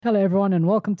Hello, everyone, and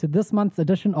welcome to this month's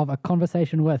edition of A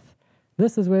Conversation With.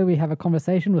 This is where we have a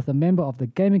conversation with a member of the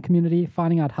gaming community,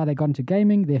 finding out how they got into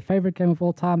gaming, their favorite game of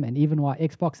all time, and even why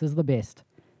Xbox is the best.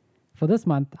 For this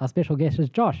month, our special guest is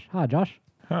Josh. Hi, Josh.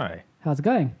 Hi. How's it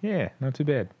going? Yeah, not too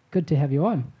bad. Good to have you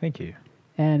on. Thank you.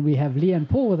 And we have Lee and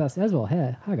Paul with us as well.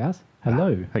 Hey, hi, guys.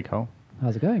 Hello. Hey, Carl.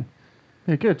 How's it going?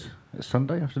 Yeah, good. It's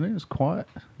Sunday afternoon. It's quiet.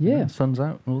 Yeah. Sun's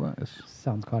out and all that.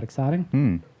 Sounds quite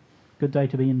exciting. Good day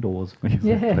to be indoors.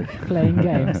 Yeah, playing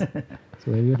games. That's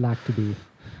where we would like to be.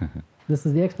 This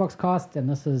is the Xbox Cast, and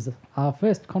this is our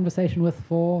first conversation with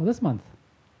for this month.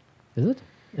 Is it?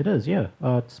 It is, yeah.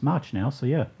 It's March now, so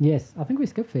yeah. Yes, I think we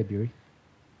skipped February.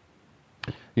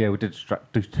 Yeah, we did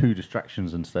do two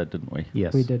distractions instead, didn't we?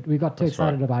 Yes. We did. We got too That's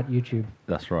excited right. about YouTube.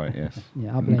 That's right, yes.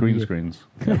 Yeah, I'll And blame green you. screens.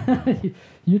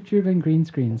 YouTube and green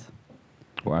screens.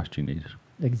 What else do you need?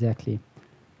 Exactly.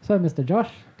 So, Mr.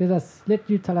 Josh, let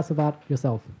you tell us about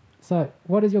yourself. So,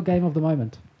 what is your game of the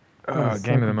moment? Oh, so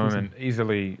Game of the confusing.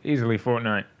 moment. Easily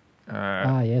Fortnite.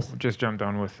 Yes. Just jumped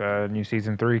on with new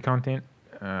Season 3 content.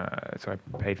 So I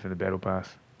paid for the Battle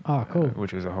Pass. Oh, cool.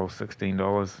 Which was a whole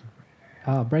 $16.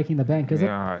 Breaking the bank, is it?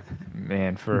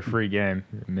 Man, for a free game.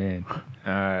 Man.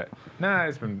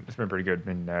 It's been pretty good.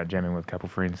 Been jamming with a couple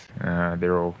friends.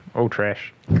 They're all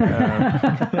trash.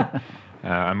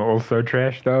 I'm also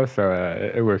trash though, so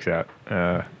it works out.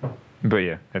 But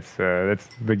yeah, that's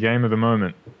the game of the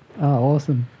moment. Oh,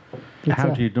 awesome. How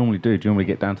do you normally do? Do you normally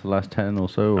get down to the last 10 or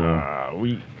so? Or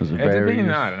It does it depends, vary?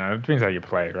 I don't know. It depends how you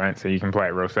play it, right? So you can play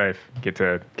it real safe, get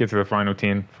to the final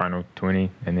 10, final 20,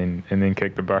 and then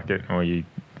kick the bucket, or you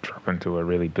drop into a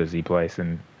really busy place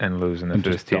and lose in the And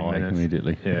first just 10 die minutes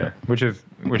immediately. Yeah, which is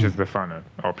the funner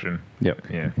option. Yep.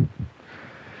 Yeah.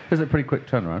 Is it a pretty quick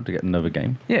turnaround to get another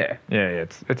game? Yeah.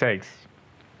 It takes.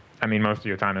 I mean, most of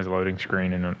your time is a loading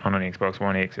screen, and on an Xbox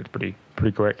One X, it's pretty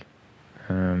quick.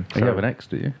 You have an X,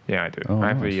 do you? Yeah, I do. Oh, I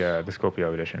have nice. the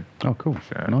Scorpio edition. Oh, cool.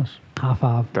 So- Nice. High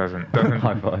five. Doesn't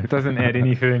High five. doesn't add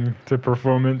anything to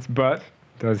performance, but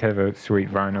does have a sweet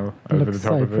vinyl over Looks the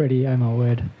top so of it. pretty, oh my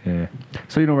word. Yeah.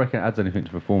 So you don't reckon it adds anything to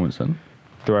performance then?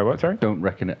 Do I what? Sorry. Don't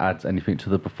reckon it adds anything to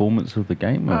the performance of the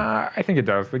game? Or? I think it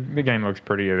does. The game looks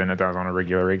prettier than it does on a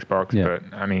regular Xbox, Yeah. but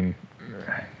I mean,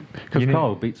 Because you need-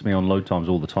 Carl beats me on load times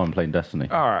all the time playing Destiny.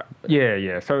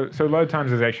 yeah. So load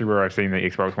times is actually where I've seen the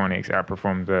Xbox One X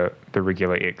outperform the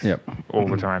regular X Yep. all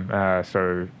the time.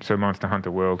 So Monster Hunter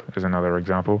World is another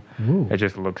example. Ooh, It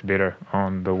just looks better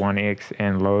on the One X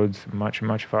and loads much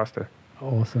faster.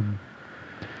 awesome.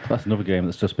 That's another game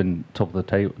that's just been top of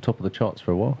the charts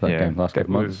for a while. That game last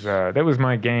couple months. That was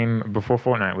my game before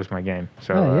Fortnite was my game.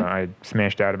 So Oh, yeah? I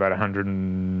smashed out about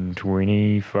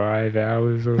 125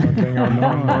 hours or something on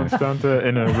Monster Hunter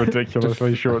in a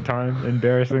ridiculously short time,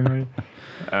 embarrassingly.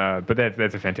 But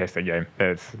that's a fantastic game.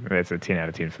 That's a 10 out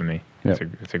of 10 for me. Yep.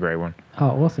 It's a great one.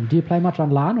 Oh, awesome. Do you play much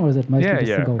online, or is it mostly just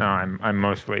Yeah. single? No, I'm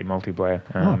mostly multiplayer.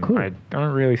 Cool. I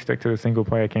don't really stick to the single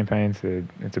player campaigns.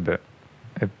 It's a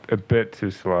bit too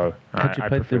slow. Had you I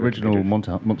played the prefer original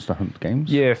competitive. Monster Hunt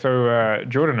games? Yeah, so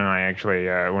Jordan and I actually,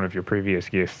 one of your previous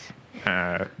guests,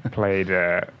 played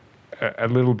a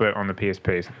little bit on the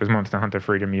PSP. So it was Monster Hunter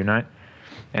Freedom Unite,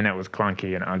 and that was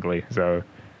clunky and ugly. So,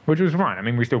 which was fine. I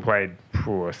mean, we still played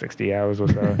 60 hours or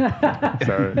so. It's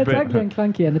ugly and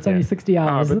clunky, and it's only 60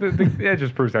 hours. But that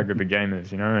just proves how good the game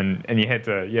is, And you had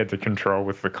to control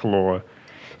with the claw.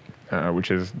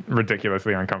 Which is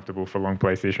ridiculously uncomfortable for long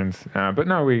play sessions. But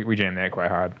no, we jammed that quite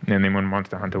hard. And then when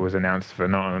Monster Hunter was announced for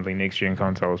not only next-gen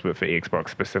consoles, but for Xbox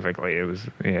specifically, that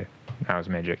was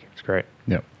magic. It's great.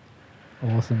 Yep.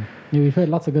 Awesome. Yeah, we've heard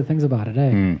lots of good things about it,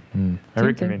 eh? Mm. I Same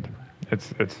recommend.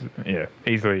 It's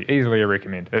easily a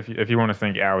recommend. If you want to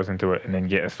sink hours into it and then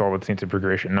get a solid sense of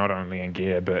progression, not only in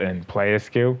gear but in player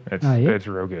skill, it's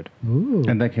real good. Ooh.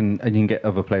 And you can get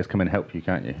other players come and help you,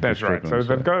 can't you? That's You're right. So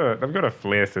struggling, they've got a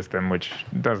flare system which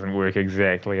doesn't work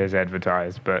exactly as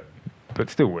advertised, but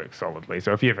still works solidly.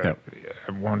 So if you ever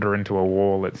wander into a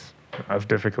wall that's of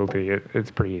difficulty,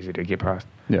 it's pretty easy to get past.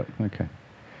 Yep. Okay.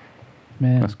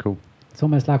 Man, That's cool. it's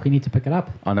almost like we need to pick it up.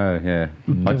 I know. Yeah.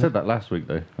 Mm. I said that last week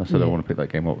though. I said Yeah. I want to pick that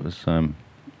game up. It was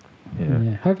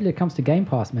Yeah. Hopefully it comes to Game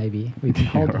Pass, maybe. We can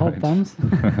hold right. thumbs.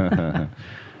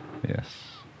 yes.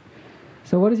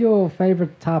 So what is your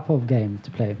favorite type of game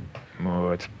to play? Well,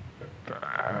 that's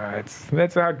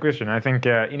a hard question. I think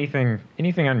anything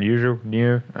unusual,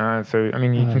 new. So I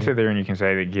mean, you can sit there and you can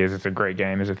say that Gears is a great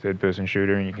game as a third-person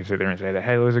shooter, and you can sit there and say that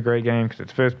Halo is a great game because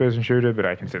it's a first-person shooter. But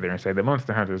I can sit there and say that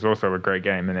Monster Hunter is also a great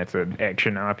game, and it's an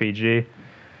action RPG.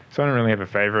 So I don't really have a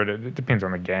favorite. It depends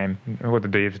on the game, what the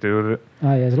devs do with it.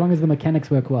 Oh yeah, as long as the mechanics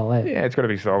work well, eh? Yeah, it's got to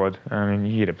be solid. I mean,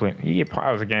 you get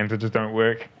piles of games that just don't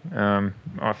work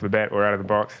off the bat or out of the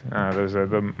box. Those are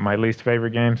my least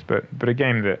favorite games, but a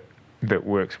game that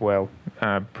works well,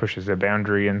 pushes a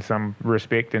boundary in some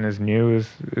respect, and is new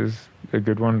is a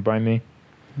good one by me.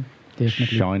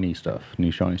 Definitely. Shiny stuff,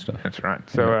 new shiny stuff. That's right.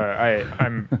 So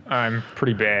I'm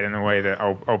pretty bad in the way that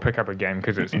I'll pick up a game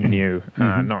because it's new,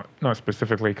 not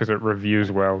specifically because it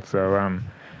reviews well. So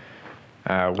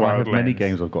I have Wildlands. many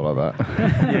games I've got like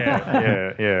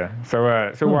that. yeah. So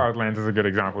Wildlands is a good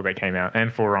example that came out,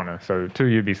 and For Honor. So two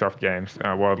Ubisoft games,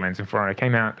 Wildlands and For Honor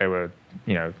came out. They were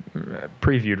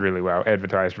previewed really well,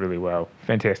 advertised really well,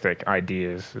 fantastic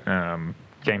ideas.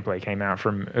 Gameplay came out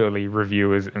from early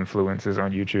reviewers, influencers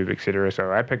on YouTube, etc.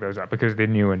 So I picked those up because they're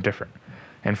new and different.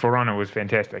 And For Honor was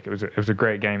fantastic. It was a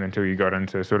great game until you got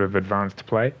into sort of advanced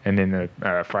play, and then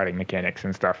the fighting mechanics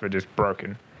and stuff are just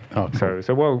broken. Oh, cool.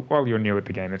 So while you're new at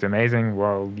the game, it's amazing.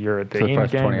 While you're at the So the end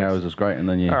first game, 20 hours is great, and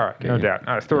then you. no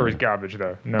doubt. Story's garbage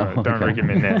though. No, Oh, don't okay.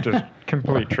 recommend that. Just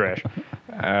complete trash.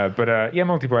 But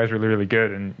multiplayer is really, really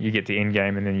good, and you get to end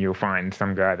game, and then you'll find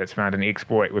some guy that's found an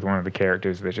exploit with one of the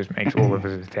characters that just makes all of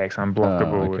his attacks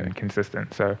unblockable okay. and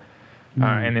consistent. So,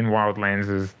 and then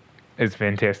Wildlands is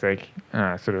fantastic,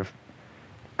 sort of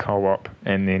co-op,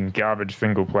 and then garbage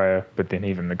single player. But then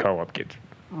even the co-op gets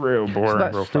real boring, So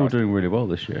that's real still fast. doing really well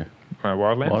this year.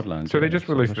 Wildlands. So yeah, they just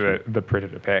so released that's the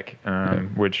Predator pack,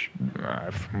 which,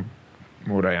 from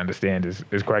what I understand, is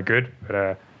quite good. But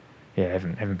I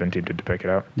haven't been tempted to pick it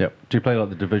up. Yep. Do you play like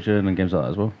the Division and games like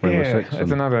that as well? Rainbow Yeah, Six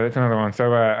it's another one.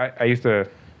 So I used to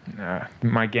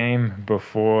my game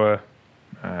before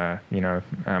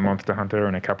Monster Hunter,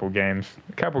 and a couple games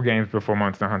before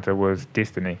Monster Hunter was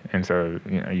Destiny, and so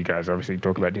you guys obviously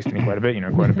talk about Destiny quite a bit. You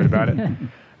know quite a bit about it.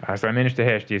 So I managed to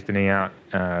hash Destiny out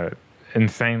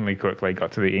insanely quickly.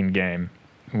 Got to the end game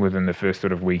within the first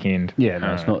sort of weekend. Yeah,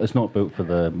 no, it's not built for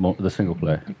the single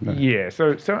player. No. Yeah,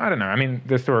 so I don't know. I mean,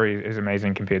 the story is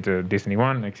amazing compared to Destiny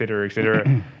 1, et cetera, et cetera.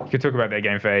 You could talk about that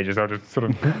game for ages. I'll just sort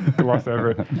of gloss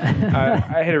over it.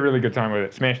 I had a really good time with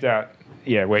it. Smashed out,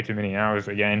 way too many hours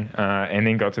again, and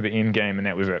then got to the end game, and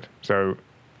that was it. So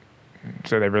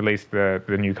they released the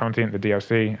new content, the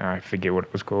DLC. I forget what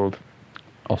it was called.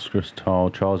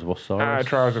 Trials of Osiris.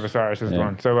 Trials of Osiris is the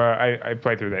one. So I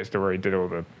played through that story, did all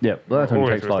the Well, that all only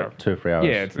that takes sort of like stuff. 2 or 3 hours.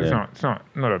 Yeah, it's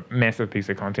not a massive piece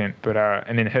of content, but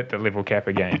and then hit the level cap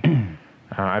again.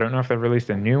 I don't know if they released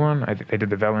a new one. I think they did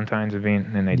the Valentine's event,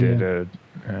 and then they did a.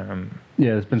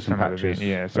 There's been some some other patches. event,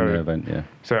 yeah, on so- the event, yeah.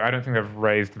 So I don't think they've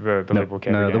raised the level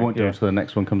cap. No, again. they won't do Yeah. it until the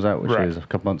next one comes out, which Right. is a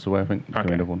couple months away, I think. Okay.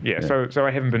 Another one. Yeah, so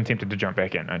I haven't been tempted to jump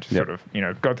back in. I just Yep. sort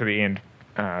of got to the end,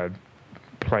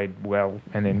 played well,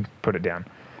 and then put it down.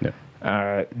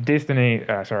 Yeah. Destiny,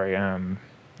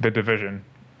 the Division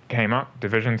came up.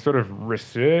 Division sort of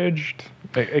resurged.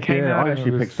 It came out. I and actually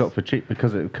it was- picked it up for cheap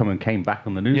because it came back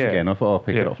on the news Yeah. again. I thought I'll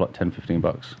pick it Yeah. up for like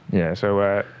 $10-15. Yeah,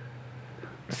 so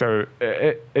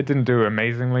it didn't do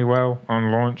amazingly well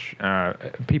on launch.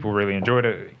 People really enjoyed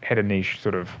it. It had a niche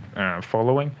sort of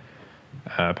following.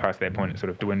 Past that point, it sort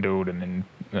of dwindled, and then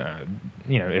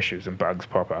issues and bugs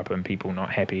pop up, and people not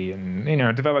happy, and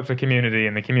it develops a community,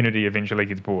 and the community eventually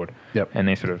gets bored, Yep. and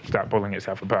they sort of start pulling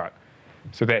itself apart.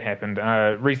 So that happened.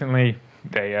 Recently,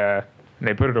 they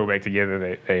put it all back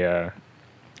together.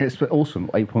 It's awesome.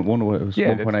 8.1 or it was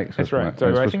 1.8. That's right. It's So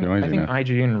I supposed think to be amazing now.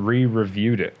 IGN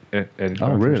re-reviewed it. It Oh,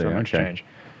 gone through really? So much Okay. change.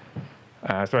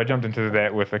 So I jumped into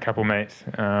that with a couple mates.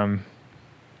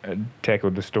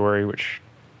 Tackled the story, which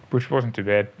wasn't too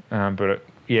bad, but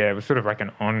it was sort of like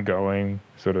an ongoing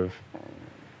sort of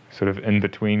in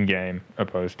between game,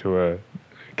 opposed to a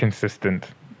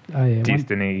consistent Oh yeah,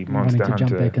 Destiny wanting Monster to Hunter.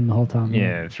 jump back in the whole time.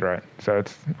 Yeah, that's right. So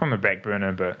it's on the back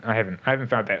burner, but I haven't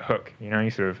found that hook. You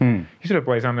sort of Hmm. you sort of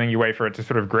play something, you wait for it to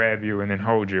sort of grab you and then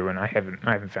hold you, and I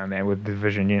haven't found that with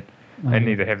Division yet, Oh, and yeah.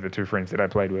 neither have the two friends that I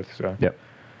played with. So Yep.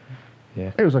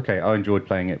 yeah, It was okay. I enjoyed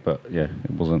playing it, but yeah,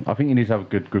 it wasn't. I think you need to have a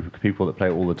good group of people that play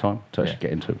it all the time to actually Yeah.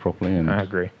 get into it properly. And I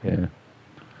agree. Yeah.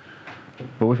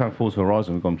 But we've had Forza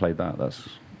Horizon. We've gone and played that. That's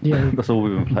Yeah, that's all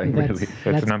we've been playing really.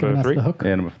 That's number given us 3? the hook.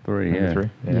 Yeah, number 3. Number Yeah. 3.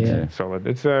 Yeah, Yeah. It's solid.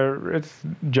 It's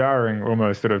jarring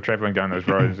almost, sort of traveling down those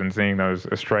roads and seeing those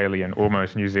Australian,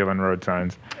 almost New Zealand road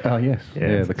signs. Oh yes. Yeah, Yeah.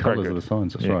 it's The quite colours good. of the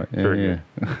signs. That's Yeah, right. Yeah. very Yeah.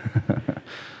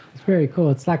 It's very cool.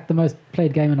 It's like the most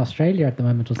played game in Australia at the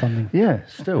moment or something. Yeah.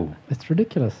 Still. It's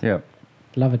ridiculous. Yeah.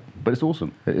 Love it. But it's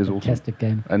awesome. It is awesome. Fantastic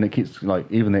game. And it keeps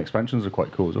even the expansions are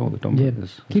quite cool as well. The Yeah, dominant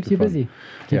is keeps good you fun. busy.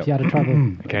 Keeps Yeah. you out of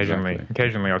trouble.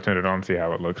 Occasionally I'll turn it on, see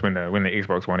how it looks when the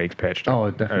Xbox One X patch. Oh,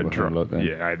 I definitely will have a look then.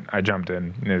 Yeah, I jumped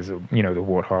in. There's the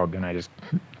Warthog, and I just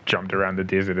jumped around the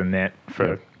desert in that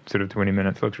for sort of 20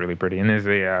 minutes. Looks really pretty. And there's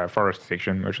the forest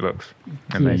section, which looks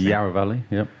amazing. Yarra Valley,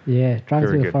 yep. Yeah, driving Very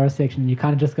through the good. forest section, you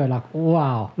kind of just go like,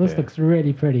 wow, this Yeah. looks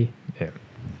really pretty. Yeah.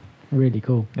 Really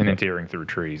cool. And then tearing through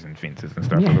trees and fences and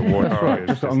stuff Yeah. with the water. That's right. is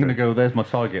Just, just I'm going to a- go, there's my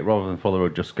target, rather than follow the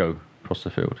road, just go across the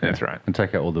field. That's right. And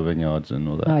take out all the vineyards and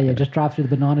all that. Oh, yeah, just drive through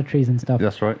the banana trees and stuff.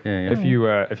 That's right, yeah. If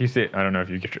you set, I don't know if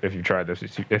you tried this.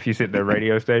 If you set the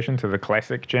radio station to the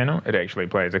classic channel, it actually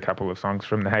plays a couple of songs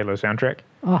from the Halo soundtrack.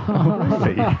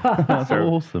 That's So,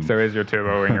 awesome. So as you're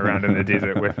turboing around in the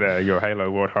desert with your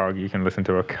Halo Warthog, you can listen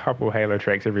to a couple Halo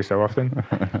tracks every so often.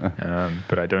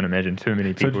 But I don't imagine too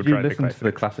many So people did you tried the listen to classic.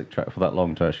 the classic track for that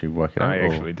long to actually work it out? I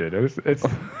or- actually did. It's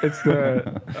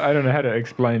I don't know how to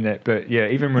explain that, but yeah,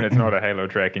 even when it's not a Halo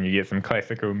track and you get some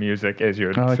classical music as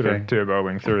you're sort of okay.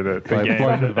 turboing through the Like game.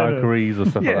 Flight of the Valkyries or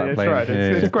stuff Yeah, like that. that's playing. right.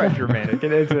 Yeah, It's quite dramatic.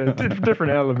 It adds a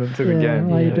different element to the Yeah, game.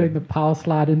 while you're doing the power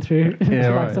slide in through into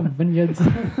like right. some vineyards.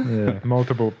 Yeah,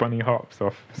 multiple bunny hops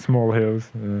off small hills.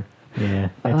 Yeah,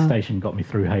 that station got me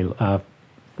through Halo,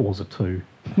 Forza 2.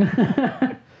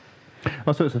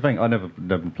 Oh, so it's the thing. I never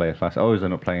play a classic. I always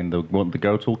end up playing the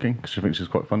girl talking because she thinks she's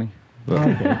quite funny. But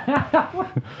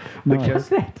What's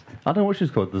that? I don't know what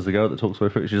she's called. There's a girl that talks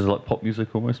very quick. She does like pop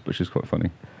music almost, but she's quite funny.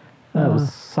 That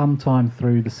was sometime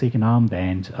through the second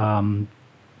armband.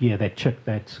 Yeah, that chick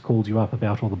that called you up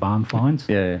about all the barn finds.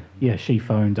 Yeah. Yeah, she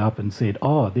phoned up and said,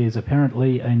 "Oh, there's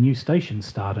apparently a new station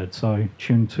started." So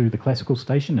tuned to the classical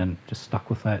station and just stuck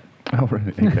with that. Oh,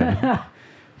 really? Okay.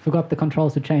 Forgot the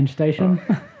controls to change station.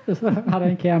 I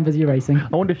don't care, I'm busy racing.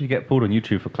 I wonder if you get pulled on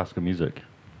YouTube for classical music.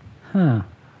 Huh.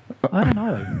 I don't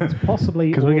know. It's possibly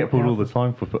Because we all get pulled all out- the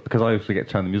time because I usually get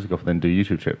to turn the music off and then do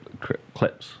YouTube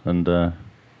clips and then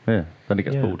it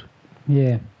gets Yeah. pulled.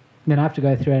 Yeah. Then I have to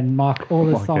go through and mark all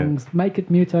the Mark it. songs, make it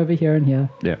mute over here and here.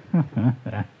 Yeah.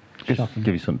 Just Shocking.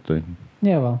 give you something to do.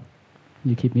 Yeah, well,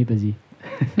 you keep me busy.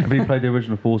 Have you played the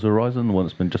original Forza Horizon, the one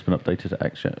that's just been updated to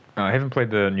X yet? I haven't played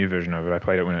the new version of it. I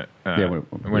played it when it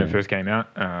when it first came out.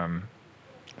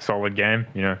 Solid game,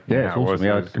 you know. Yeah, how it's it awesome. was. Yeah,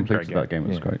 It I was a completed great that game. It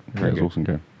was Yeah, great. Yeah, very it was an good. awesome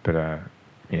game. But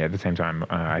yeah, at the same time,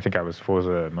 I think I was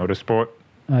Forza Motorsport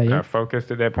Oh, yeah.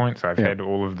 focused at that point. So I've Yeah. had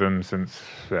all of them since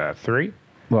 3,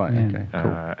 Right, Yeah. okay,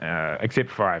 cool. except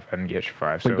 5. I didn't get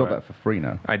 5. So you got uh, that for free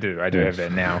now? I do Yes. have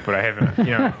that now, but I haven't.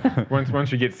 You know,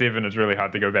 once you get 7, it's really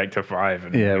hard to go back to 5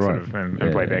 and Yeah, sort right. of and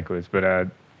Yeah, play yeah. backwards. But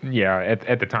yeah,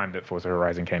 at the time that Forza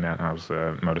Horizon came out, I was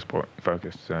motorsport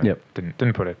focused. So Yep.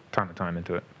 didn't put a ton of time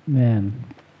into it. Man.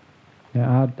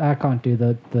 Yeah, I can't do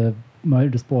the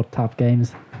motorsport type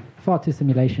games. Far too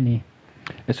simulation-y.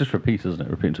 It's just repeat, isn't it?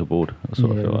 Repeat until bored. That's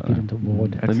what I Yeah, feel like. repeat now. until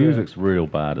bored. The It's, music's real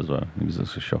bad as well. The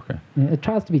music's a shocker. Yeah, it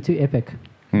tries to be too epic,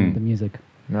 Hmm. the music.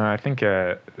 No, I think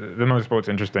the motorsport's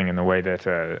interesting in the way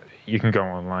that you can go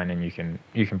online and you can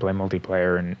play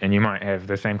multiplayer and you might have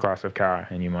the same class of car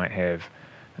and you might have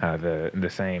the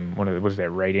same what's that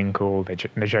rating called? They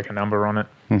check a number on it,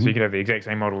 so you could have the exact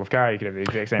same model of car, you could have the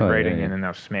exact same Oh, yeah, rating, yeah. and then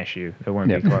they'll smash you. It won't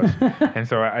Yep. be close. And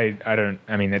so I don't.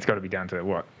 I mean, that's got to be down to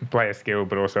what player skill,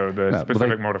 but also the No, but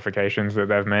specific they- modifications that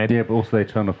they've made. Yeah, but also they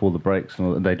turn off all the brakes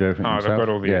and they do everything Oh, they've themselves. got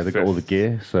all the yeah, they've got all the assists.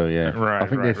 gear. So yeah, Right, I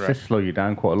think right, the right. assists slow you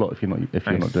down quite a lot if you're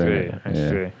not doing it. I yeah.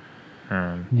 see.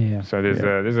 Yeah. So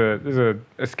there's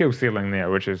a skill ceiling there,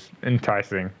 which is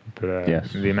enticing, but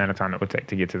Yes. the amount of time it would take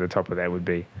to get to the top of that would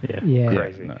be Yeah. Yeah.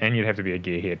 crazy. no. And you'd have to be a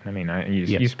gearhead. I mean,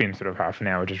 Yep. you spend sort of half an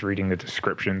hour just reading the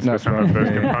descriptions That's for some right. of those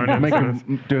Yeah. components.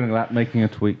 Doing a lap, making a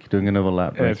tweak, doing another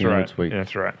lap, That's making another right. tweak.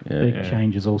 That's right. Yeah. Big Yeah.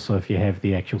 changes also if you have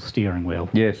the actual steering wheel.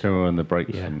 Yeah, so on the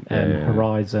brakes. Yeah. And, And yeah.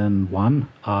 Horizon 1,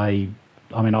 I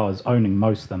mean, I was owning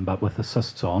most of them, but with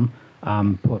assists on,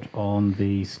 put on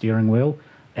the steering wheel,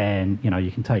 and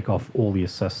you can take off all the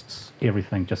assists,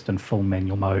 everything just in full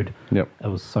manual mode. Yep. It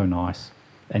was so nice,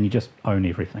 and you just own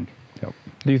everything. Yep.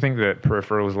 Do you think that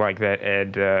peripherals like that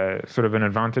add sort of an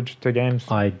advantage to games?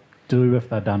 I do if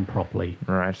they're done properly.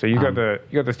 Right. So you got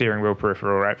the steering wheel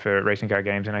peripheral, right, for racing car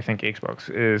games, and I think Xbox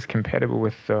is compatible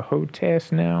with the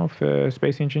HOTAS now for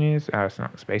Space Engineers. It's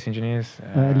not Space Engineers.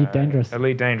 Elite Dangerous.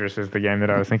 Elite Dangerous is the game that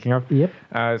I was thinking of. Yep.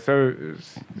 So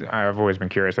I've always been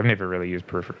curious. I've never really used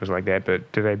peripherals like that, but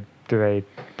do they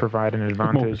provide an It's more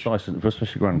advantage? precise,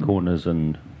 especially around corners,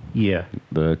 and Yeah,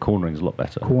 the cornering's a lot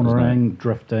better. isn't it? cornering,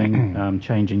 drifting,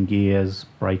 changing gears,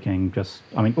 braking,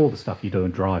 all the stuff you do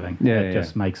in driving. Yeah, it yeah.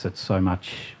 just makes it so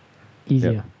much.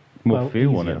 Easier. Yep. More Well,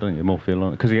 feel on easier. it, don't you? More feel on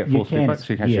it. Because you get You force can, feedback,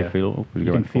 so you can actually yeah. feel.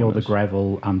 You can feel the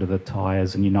gravel under the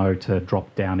tyres, and to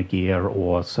drop down a gear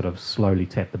or sort of slowly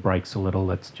tap the brakes a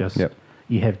little. It's just, Yep.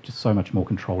 you have just so much more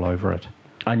control over it.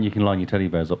 And you can line your teddy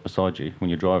bears up beside you when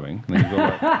you're driving. And then you've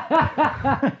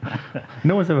got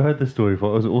no one's ever heard this story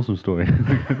before. It was an awesome story.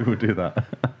 People do that.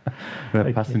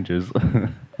 They're passengers.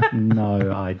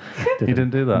 No, I didn't. You didn't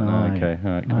do that? No, No, okay.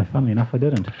 All right, No, funnily enough, I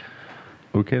didn't.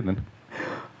 Okay, then.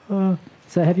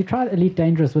 So have you tried Elite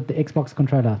Dangerous with the Xbox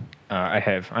controller? I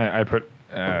have. I put.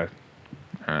 This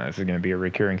is going to be a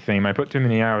recurring theme. I put too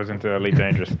many hours into Elite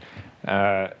Dangerous.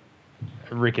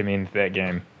 Recommend that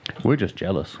game. We're just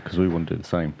jealous because we want to do the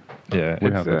same. Yeah, We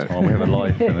it's, have the time. We have a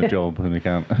life and a job, and we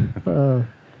can't.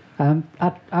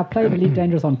 I played Elite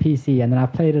Dangerous on PC, and then I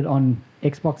played it on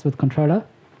Xbox with controller.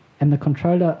 And the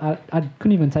controller, I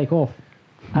couldn't even take off.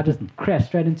 I just crashed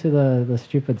straight into the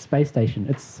stupid space station.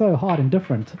 It's so hard and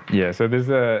different. Yeah, so there's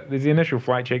the initial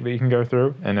flight check that you can go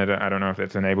through, and I don't know if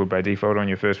that's enabled by default on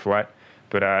your first flight,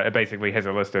 but it basically has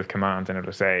a list of commands, and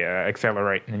it'll say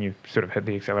accelerate, and you sort of hit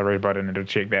the accelerator button, and it'll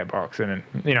check that box, and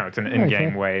it's an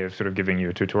in-game way of sort of giving you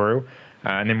a tutorial.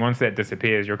 And then once that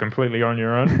disappears, you're completely on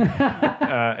your own,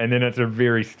 and then it's a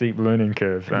very steep learning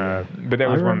curve. But that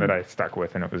was one that I stuck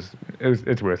with, and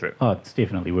it's worth it. Oh, it's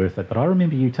definitely worth it. But I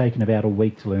remember you taking about a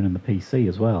week to learn in the PC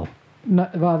as well. No,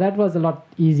 well, that was a lot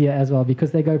easier as well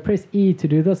because they go press E to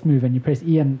do this move, and you press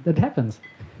E, and it happens.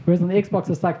 Whereas on the Xbox,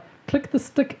 it's like click the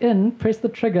stick in, press the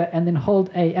trigger, and then hold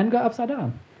A and go upside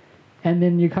down. And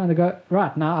then you kind of go,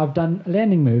 right, now I've done a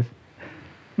landing move.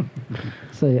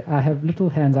 So yeah, I have little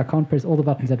hands. I can't press all the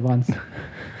buttons at once.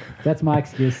 That's my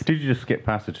excuse. Did you just skip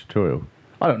past the tutorial?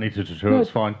 I don't need a tutorial. No. It's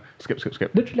fine.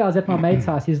 Skip. Literally, I was at my mate's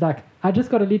house. He's like, I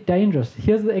just got Elite Dangerous.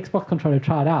 Here's the Xbox controller.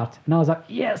 Try it out. And I was like,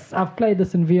 yes, I've played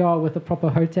this in VR with the proper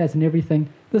HOTAS and everything.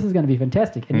 This is going to be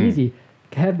fantastic and easy.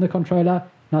 Have the controller.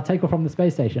 Now take off from the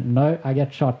space station. No, I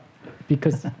get shot.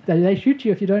 Because they shoot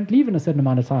you if you don't leave in a certain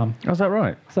amount of time. Oh, is that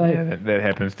right? So Yeah, that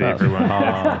happens to That's everyone.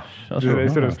 harsh. That's They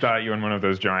sort of harsh. start you on one of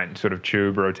those giant sort of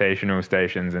tube rotational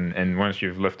stations, and once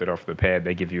you've lifted off the pad,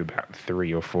 they give you about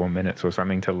 3 or 4 minutes or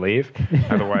something to leave.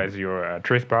 Otherwise, you're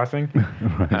trespassing.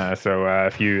 So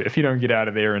if you don't get out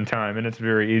of there in time, and it's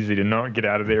very easy to not get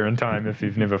out of there in time if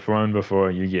you've never flown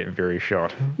before, you get very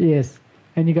shot. yes.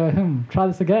 And you go, try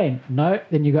this again. No.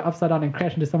 Then you go upside down and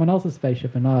crash into someone else's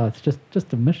spaceship. And it's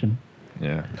just a mission.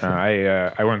 Yeah,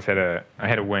 I once had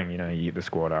a wing. You get the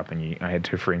squad up, and I had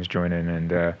 2 friends join in,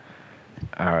 and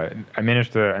I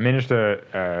managed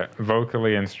to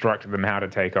vocally instruct them how to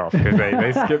take off because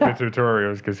they skipped the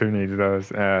tutorials because who needs those?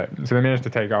 So they managed to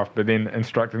take off, but then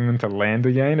instructing them to land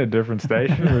again at a different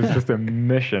station was just a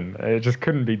mission. It just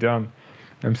couldn't be done.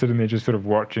 I'm sitting there just sort of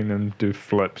watching them do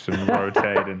flips and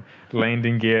rotate and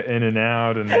landing gear in and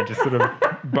out, and they just sort of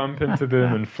bump into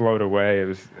them and float away. It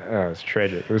was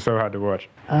tragic. It was so hard to watch.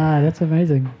 That's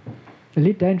amazing.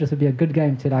 Elite Dangerous would be a good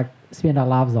game to spend our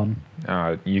lives on.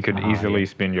 You could easily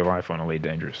spend your life on Elite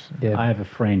Dangerous. Yeah. I have a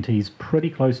friend, he's pretty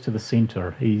close to the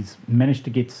centre. He's managed to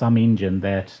get some engine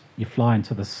that you fly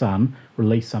into the sun,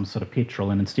 release some sort of petrol,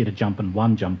 and instead of jumping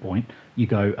 1 jump point, you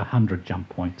go 100 jump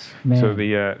points. Man. So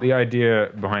the idea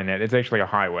behind that, it's actually a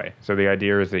highway. So the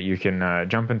idea is that you can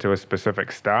jump into a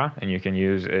specific star, and you can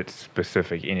use its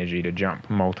specific energy to jump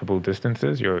multiple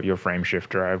distances. Your frame shift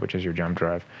drive, which is your jump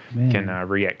drive, Man. can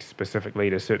react specifically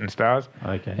to certain stars.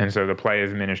 Okay. And so the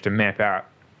players manage to map out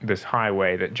this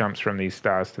highway that jumps from these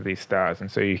stars to these stars,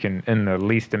 and so you can, in the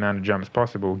least amount of jumps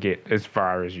possible, get as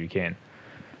far as you can.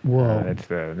 Whoa.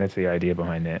 That's the idea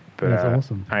behind that. But That's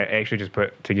awesome. I actually just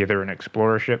put together an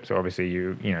explorer ship. So obviously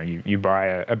you buy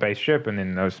a base ship, and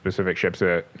then those specific ships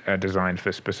are designed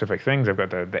for specific things. I've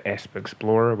got the Asp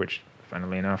Explorer, which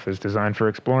funnily enough is designed for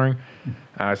exploring.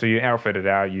 So you outfit it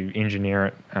out, you engineer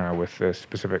it with a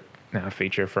specific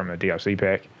feature from a DLC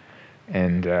pack,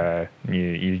 and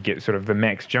you get sort of the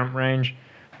max jump range.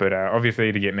 But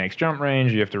obviously, to get max jump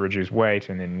range, you have to reduce weight,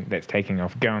 and then that's taking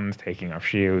off guns, taking off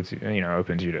shields,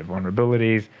 opens you to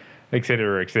vulnerabilities,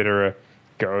 etc., etc.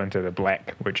 Go into the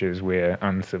black, which is where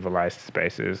uncivilized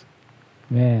space is.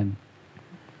 Man.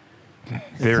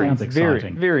 Very, Sounds very,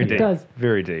 exciting. very It deep. does.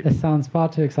 Very deep. It sounds far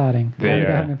too exciting. I want to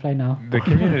go home and play now.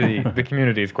 The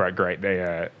community is quite great.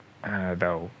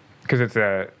 They'll because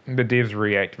the devs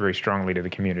react very strongly to the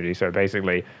community. So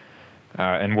basically,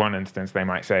 in one instance, they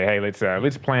might say, "Hey,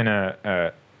 let's plan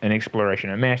a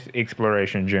mass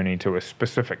exploration journey to a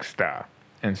specific star."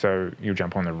 And so you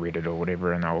jump on the Reddit or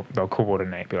whatever, and they'll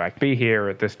coordinate, be like, "Be here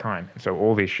at this time." And so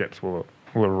all these ships will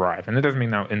arrive, and it doesn't mean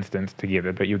they'll instance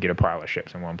together, but you'll get a pile of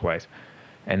ships in one place,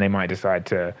 and they might decide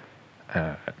to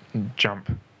jump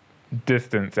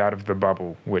distance out of the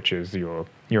bubble, which is your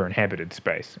inhabited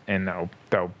space, and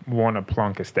they'll want to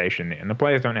plonk a station there. And the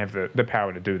players don't have the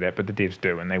power to do that, but the devs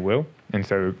do, and they will. And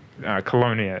so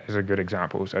Colonia is a good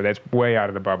example. So that's way out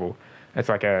of the bubble. It's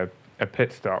like a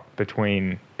pit stop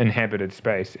between inhabited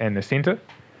space and the center.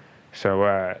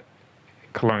 So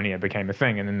Colonia became a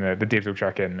thing, and then the devs will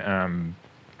chuck in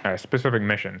specific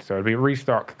missions. So it'd be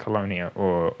restock Colonia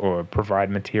or provide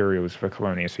materials for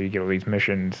Colonia. So you get all these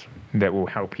missions that will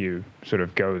help you sort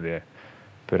of go there.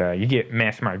 But you get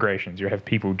mass migrations. You have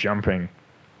people jumping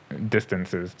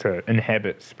distances to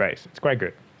inhabit space. It's quite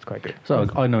good. It's quite good. So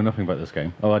I know nothing about this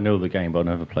game. Oh, I know the game, but I've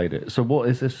never played it. So what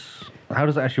is this? How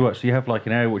does it actually work? So you have like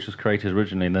an area which was created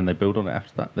originally, and then they build on it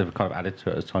after that. They've kind of added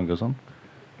to it as time goes on.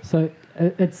 So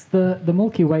it's the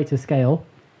Milky Way to scale.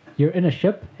 You're in a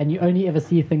ship, and you only ever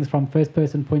see things from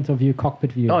first-person point of view,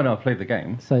 cockpit view. Oh no, I've played the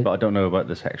game, So- but I don't know about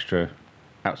this extra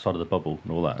outside of the bubble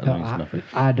and all that. That means nothing.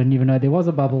 I didn't even know there was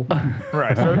a bubble.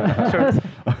 Right. So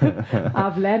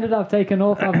I've landed, I've taken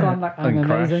off, I've gone like, I'm And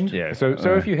crashed. amazing. yeah. So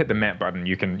if you hit the map button,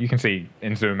 you can see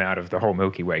and zoom out of the whole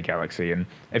Milky Way galaxy. And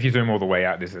if you zoom all the way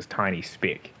out, there's this tiny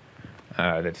speck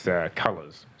that's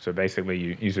colors. So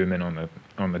basically, you zoom in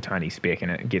on the tiny speck,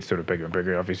 and it gets sort of bigger and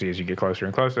bigger, obviously, as you get closer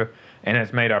and closer. And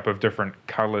it's made up of different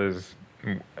colors,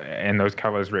 and those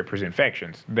colors represent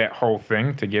factions. That whole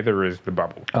thing together is the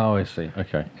bubble. Oh, I see.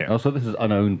 Okay. Yeah. Oh, so this is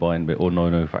unowned by NBIT or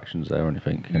no factions there or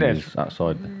anything. And That's- it's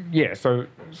outside. Yeah, so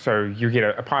you get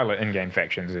a pile of in-game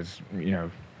factions. Is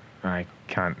I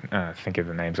can't think of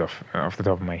the names off the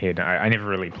top of my head. I never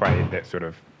really played that sort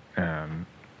of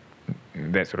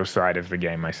side of the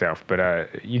game myself.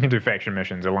 But you can do faction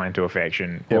missions, align to a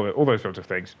faction, Yep. all those sorts of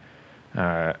things.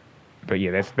 But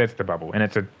yeah, that's the bubble, and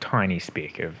it's a tiny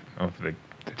speck of the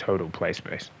total play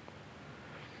space.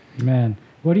 Man,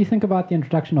 what do you think about the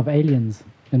introduction of aliens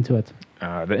into it?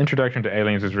 The introduction to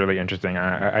aliens is really interesting.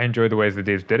 I enjoyed the ways the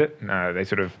devs did it. They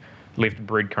sort of left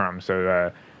breadcrumbs.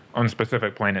 So on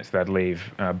specific planets, they'd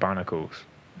leave barnacles,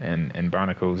 and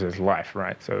barnacles is life,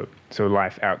 right? So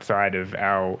life outside of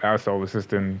our solar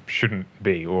system shouldn't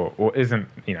be or isn't,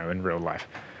 in real life.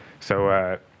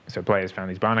 So players found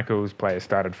these barnacles. Players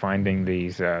started finding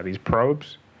these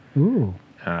probes. Ooh.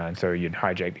 And so you'd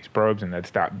hijack these probes, and they'd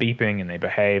start beeping, and they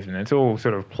behaved, and it's all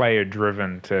sort of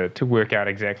player-driven to work out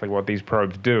exactly what these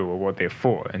probes do or what they're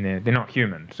for, and they're not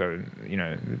human, so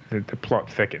the plot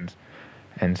thickens,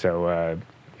 and so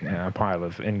a pile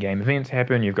of in-game events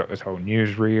happen. You've got this whole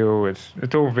newsreel.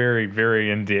 It's all very,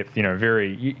 very in-depth.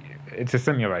 It's a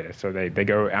simulator, so they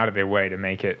go out of their way to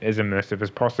make it as immersive as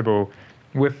possible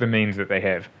with the means that they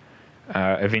have.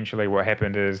 Eventually, what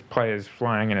happened is players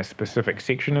flying in a specific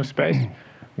section of space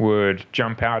would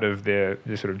jump out of their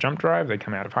sort of jump drive. They'd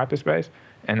come out of hyperspace,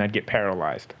 and they'd get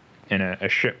paralyzed. And a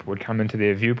ship would come into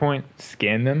their viewpoint,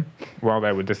 scan them while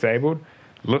they were disabled,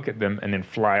 look at them, and then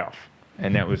fly off.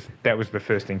 And that was the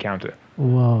first encounter.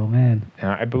 Whoa, man.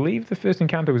 I believe the first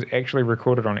encounter was actually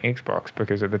recorded on Xbox,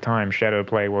 because at the time shadow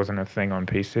play wasn't a thing on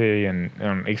PC, and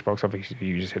on Xbox obviously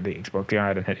you just hit the Xbox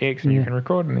guide and hit X and you Yeah. can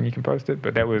record and then you can post it.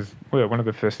 But that was one of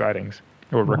the first sightings,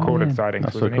 or recorded man. sightings,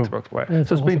 That's was so an cool. Xbox player. That's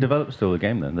So it's awesome. been developed still, the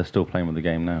game then? They're still playing with the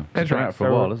game now? That's It's been right. out for a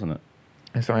So- while, isn't it?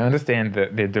 So I understand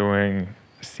that they're doing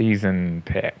season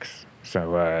packs.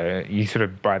 So you sort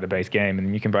of buy the base game, and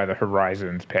then you can buy the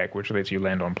Horizons pack, which lets you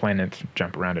land on planets,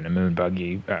 jump around in a moon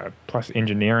buggy, plus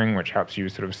engineering, which helps you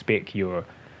sort of spec your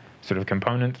sort of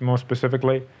components more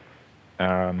specifically.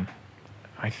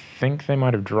 I think they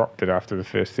might have dropped it after the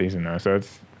first season, though. So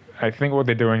I think what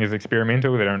they're doing is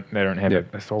experimental. They don't have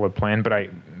Yep. a solid plan, but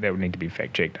that would need to be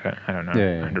fact checked. I don't know,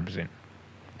 Yeah, yeah. 100%.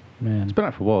 Man, It's been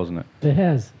out for a while, isn't it? it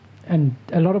has. And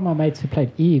a lot of my mates who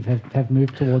played Eve have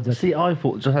moved towards it. See, I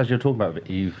thought, just as you're talking about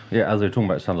Eve, as they were talking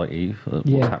about it, sounded like Eve. What's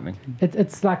Yeah. happening?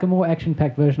 It's like a more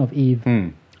action-packed version of Eve.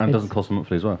 And it It's- doesn't cost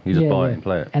monthly as well. You just buy it and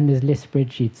play it. And there's less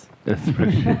spreadsheets. It's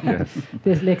pretty, yes.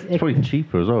 There's less, It's probably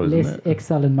cheaper as well, isn't less it?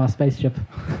 Excel in my spaceship.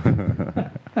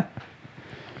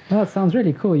 Well, it sounds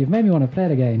really cool. You've made me want to play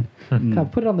it again. I've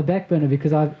put it on the back burner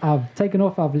because I've taken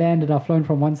off, I've landed, I've flown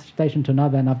from one station to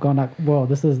another, and I've gone like, whoa,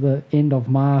 this is the end of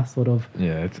my sort of...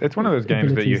 Yeah, it's one of those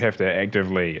games that you abilities. have to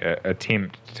actively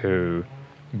attempt to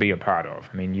be a part of.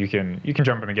 I mean, you can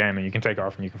jump in a game and you can take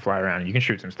off and you can fly around and you can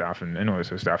shoot some stuff and all this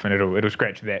sort of stuff, and it'll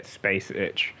scratch that space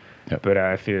itch. Yep. But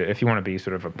if you want to be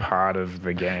sort of a part of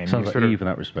the game, Sounds you like sort Eve in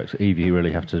that respect. So Eve, you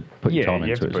really have to put your time you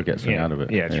have into it to get something out of it.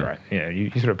 Yeah, that's right. Yeah,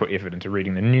 you sort of put effort into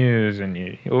reading the news and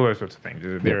all those sorts of things.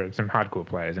 There are some hardcore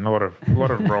players and a lot of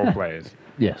role players.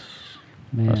 Yes.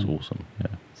 Man, That's awesome. Yeah.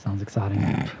 sounds exciting.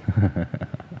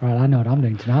 Right, I know what I'm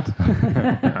doing tonight.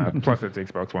 Plus, it's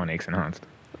Xbox One X enhanced.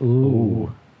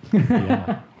 Ooh.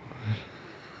 Yeah.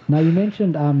 Now, you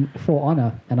mentioned For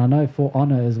Honor, and I know For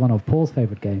Honor is one of Paul's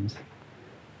favorite games.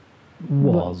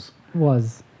 Was. I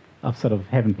I've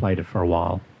haven't played it for a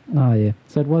while. Oh, yeah.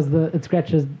 So it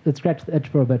scratched the itch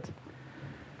for a bit.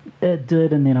 It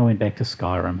did, and then I went back to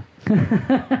Skyrim.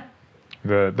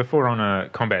 The For Honor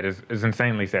combat is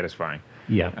insanely satisfying.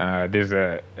 Yeah.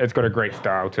 It's got a great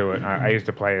style to it. I used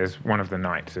to play as one of the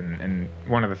knights, and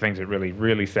one of the things that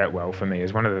really sat well for me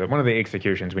is one of the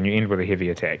executions. When you end with a heavy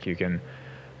attack, you can,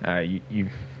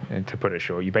 to put it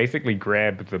short, you basically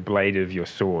grab the blade of your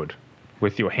sword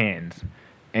with your hands,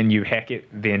 and you hack at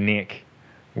their neck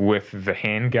with the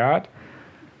hand guard,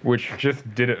 which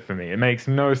just did it for me. It makes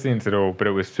no sense at all, but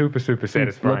it was super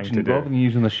satisfying to do. Rather than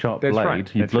using the sharp That's blade,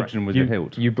 right, you that's bludgeon right. with you, the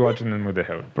hilt. You bludgeon them with the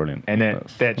hilt. Brilliant. And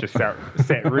That's- that just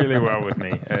sat really well with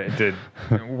me. It did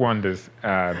wonders.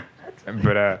 But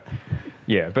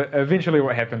eventually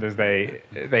what happened is they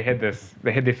had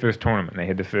their first tournament. They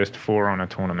had the first For Honor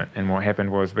tournament, and what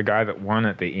happened was the guy that won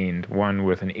at the end won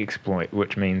with an exploit,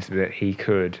 which means that he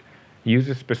could use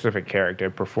a specific character,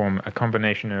 perform a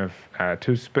combination of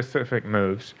two specific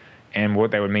moves, and what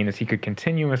that would mean is he could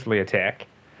continuously attack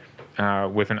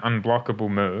with an unblockable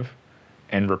move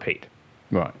and repeat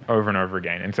Right. over and over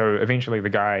again. And so eventually the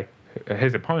guy,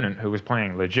 his opponent, who was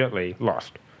playing legitly,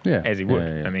 lost, Yeah. as he would.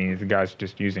 Yeah. I mean, the guy's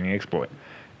just using an exploit.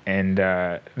 And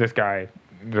this guy,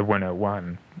 the winner,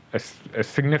 won a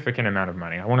significant amount of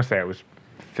money. I want to say it was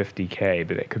 $50K,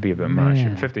 but that could be a bit Man.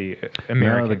 much. 50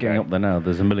 American. Now they're getting baht. up there now.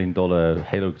 There's $1 million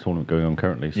Halo tournament going on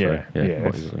currently. So, Yeah, quite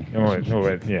it's- easily.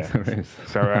 yeah. There is.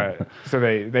 So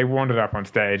they wandered up on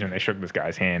stage and they shook this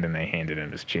guy's hand and they handed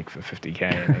him this check for $50K,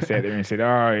 and they sat there and said,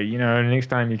 "Oh, next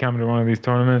time you come to one of these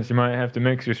tournaments, you might have to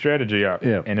mix your strategy up."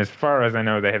 Yeah. And as far as I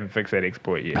know, they haven't fixed that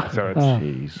exploit yet. So it's Oh,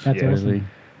 Jeez. that's Yeah. awesome.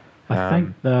 I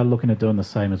think they're looking at doing the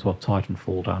same as what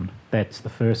Titanfall done. That's the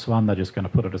first one. They're just going to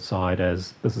put it aside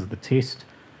as this is the test.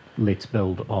 Let's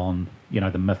build on,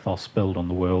 the mythos, build on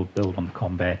the world, build on the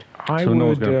combat. So no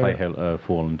one's going to play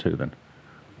Fallen 2 then?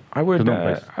 I would not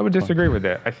based- I would disagree with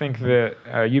that. I think that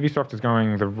Ubisoft is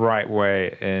going the right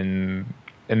way in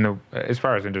the as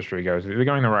far as industry goes. They're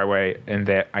going the right way in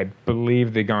that I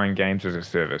believe they're going games as a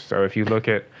service. So if you look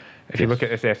at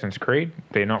Assassin's Creed,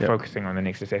 they're not Yep. focusing on the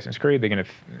next Assassin's Creed. They're going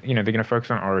to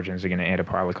focus on Origins. They're going to add a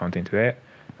pile of content to that.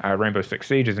 Rainbow Six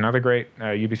Siege is another great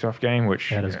Ubisoft game,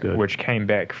 That is good. which came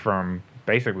back from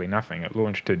basically nothing. It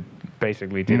launched to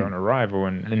basically dead on arrival,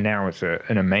 and now it's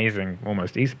an amazing,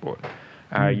 almost esport.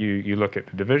 You look at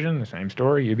The Division, the same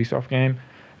story, Ubisoft game.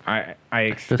 I They're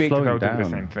expect they'll slowing do down. the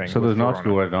same thing. So with there's an For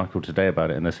article, Honor. I read an article today about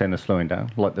it, and they're saying they're slowing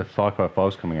down. Like the Far Cry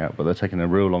 5's coming out, but they're taking a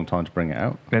real long time to bring it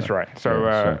out. That's right.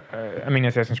 So, Yeah, I mean,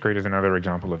 Assassin's Creed is another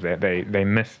example of that. They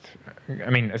missed.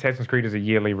 I mean, Assassin's Creed is a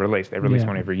yearly release. They release Yeah.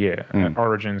 one every year. Mm.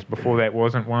 Origins before that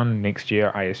wasn't one. Next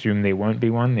year, I assume there won't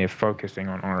be one. They're focusing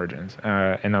on Origins,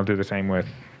 and they'll do the same with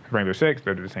Rainbow Six.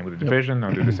 They'll do the same with The Division.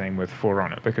 They'll do the same with For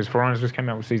Honor, because For Honor just came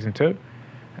out with Season 2,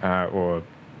 or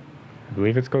I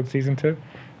believe it's called Season 2.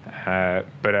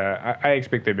 But I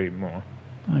expect there'll be more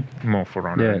For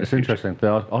Honor. Yeah, in the it's future. interesting.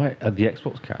 At the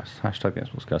Xbox Cast, hashtag the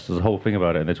Xbox Cast, there's a whole thing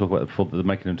about it, and they talk about they're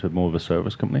making it into more of a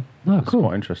service company. Oh, It's cool.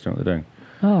 quite interesting what they're doing.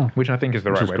 Oh, Which I think is the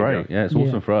Which right is way great. to go. Yeah, it's Yeah.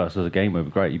 awesome for us as a gamer.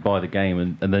 Great, you buy the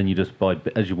game and then you just buy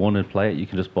as you want to play it. You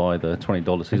can just buy the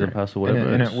 $20 season pass or whatever.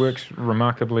 And it It's- works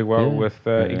remarkably well Yeah, with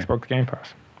yeah. Xbox Game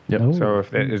Pass. Yep. Oh. So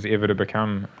if that is ever to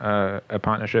become a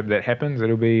partnership that happens,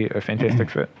 it'll be a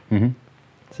fantastic fit.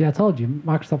 see, I told you,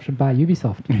 Microsoft should buy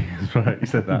Ubisoft. That's right. You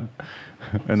said that,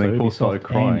 and So then Paul Ubisoft started and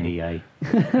crying. EA.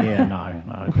 Yeah,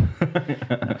 no.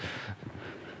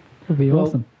 Would be Well,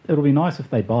 awesome. it'll be nice if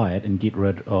they buy it and get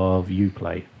rid of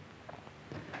Uplay.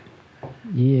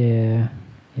 Yeah,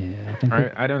 I think.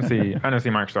 I don't see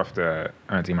Microsoft.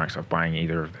 I don't see Microsoft buying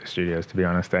either of the studios. To be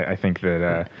honest, I think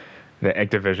that the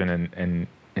Activision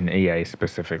and EA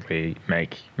specifically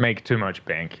make too much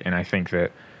bank, and I think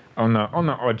that on the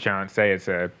odd chance, say it's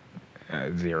a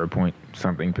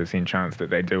 0.something% chance that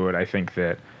they do it, I think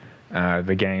that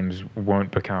the games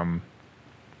won't become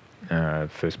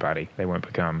first party. They won't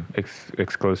become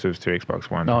exclusives to Xbox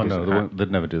One. No, because, no,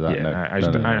 they'd never do that. yeah, no. I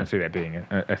No, no. don't see that being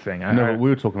a thing. No, but we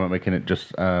were talking about making it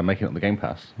just making it on the Game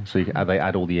Pass, so they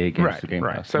add all the EA games to Game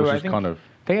Pass, So which I is think kind of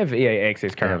they have EA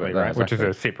Access currently, but right? that's Which is a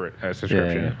exactly- separate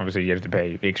subscription. Yeah. Obviously, you have to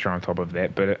pay extra on top of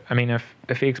that. But I mean, if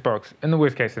Xbox, in the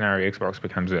worst case scenario, Xbox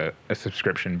becomes a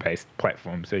subscription-based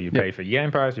platform, so you Yep. pay for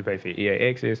Game Pass, you pay for EA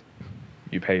Access,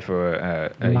 you pay for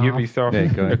a Live. Ubisoft Yeah,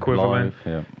 going equivalent.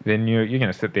 live, Then you're going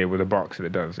to sit there with a box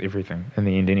that does everything in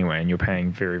the end anyway, and you're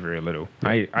paying very, very little.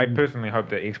 I personally hope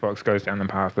that Xbox goes down the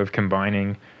path of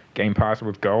combining Game Pass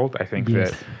with Gold. I think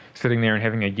Yes. that sitting there and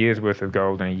having a year's worth of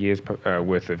Gold and a year's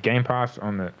worth of Game Pass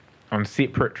on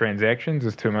separate transactions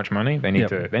is too much money. They need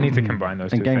Yep. to combine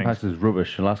those And two Game things. Pass is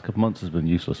rubbish. The last couple of months has been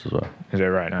useless as well. Is that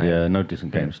right? No? Yeah, no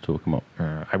decent games to come up.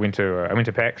 I went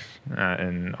to PAX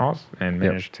in Oz and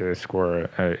Yep. managed to score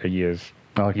a year's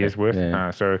Okay. years worth.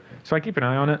 Yeah. So I keep an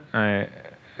eye on it.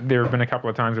 There have been a couple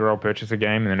of times where I'll purchase a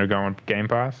game and then it'll go on Game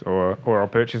Pass, or I'll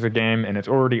purchase a game and it's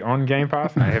already on Game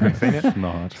Pass and I haven't seen it.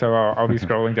 Smart. So I'll be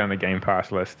scrolling down the Game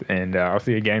Pass list and I'll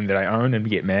see a game that I own and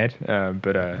get mad.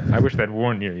 But I wish they'd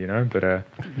warn you, you know. But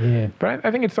Yeah. but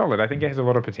I think it's solid. I think it has a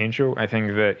lot of potential. I think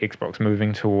that Xbox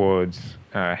moving towards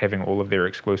having all of their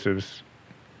exclusives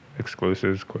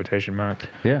quotation mark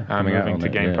Yeah, coming out moving on to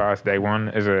it, Game yeah. Pass day one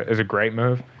is a great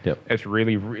move. Yep. It's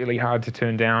really, really hard to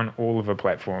turn down all of the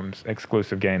platforms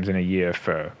exclusive games in a year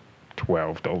for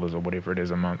 $12 or whatever it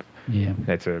is a month. Yeah.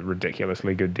 That's a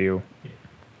ridiculously good deal.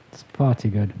 It's far too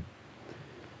good.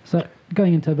 So,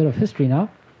 going into a bit of history now,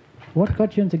 what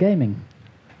got you into gaming?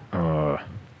 Oh,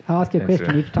 I'll ask you a That's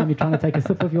question each time you're trying to take a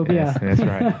sip of your beer. yes, that's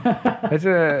right. That's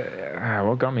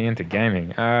what got me into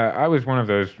gaming. I was one of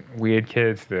those weird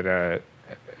kids that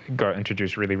got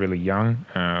introduced really, really young.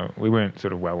 We weren't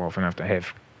sort of well off enough to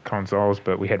have consoles,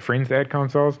 but we had friends that had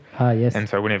consoles. Yes. And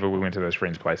so whenever we went to those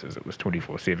friends' places, it was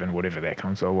 24/7, whatever that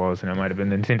console was. And it might have been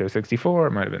the Nintendo 64,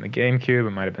 it might have been the GameCube,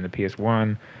 it might have been the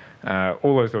PS1,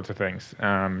 all those sorts of things.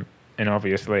 And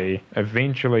obviously,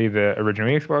 eventually the original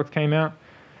Xbox came out.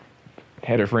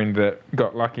 Had a friend that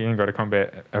got lucky and got a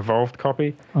Combat Evolved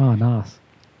copy. Oh, nice.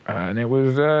 And that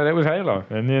was Halo.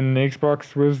 And then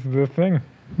Xbox was the thing.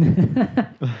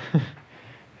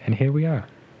 And here we are.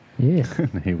 Yes.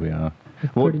 Here we are.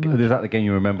 What, Pretty much. is that the game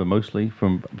you remember mostly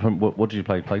from what did you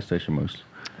play PlayStation most?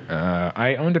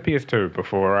 I owned a PS2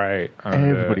 before I owned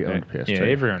Everybody owned a PS2. Yeah,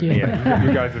 everyone. Yeah. Yeah,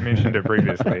 you guys have mentioned it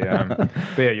previously. But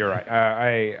yeah, you're right.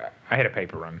 I had a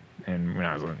paper run, and when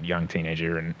I was a young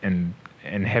teenager, and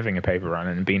having a paper run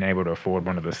and being able to afford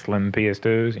one of the slim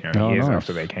PS2s, you know, Oh, years nice.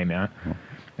 after they came out,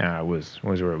 was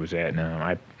where it was at.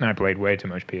 Now I played way too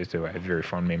much PS2. I have very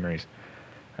fond memories,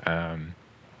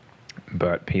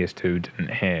 but PS2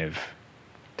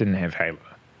 didn't have Halo.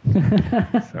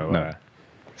 So No.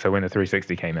 so when the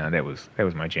 360 came out, that was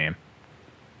my jam.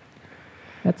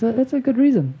 That's a good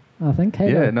reason, I think.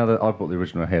 Halo. Yeah, no, I bought the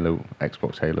original Halo,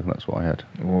 Xbox Halo. That's what I had.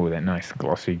 Oh, that nice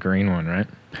glossy green one, right?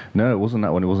 No, it wasn't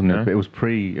that one. It wasn't. No? It was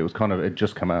pre. It was kind of. It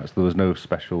just come out, so there was no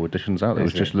special editions out. It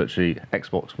was Is just it? literally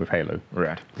Xbox with Halo.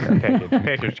 Right.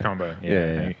 Package combo.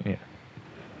 Yeah.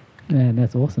 Man,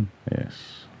 that's awesome.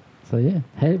 Yes. So yeah,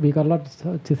 hey, we got a lot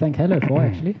to thank Halo for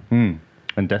actually.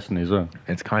 And Destiny as well.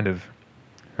 It's kind of,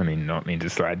 I mean, not mean to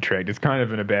sidetrack. It's kind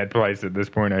of in a bad place at this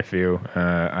point. I feel.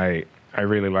 I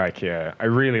really like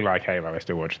Halo. I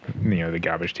still watch the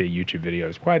garbage tier YouTube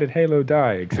videos. Why did Halo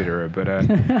die, etc.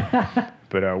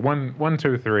 But 1,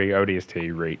 2, 3,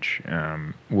 ODST, Reach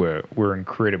were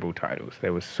incredible titles. They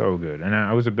were so good. And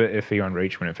I was a bit iffy on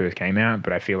Reach when it first came out,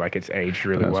 but I feel like it's aged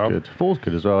really That's well. good. 4's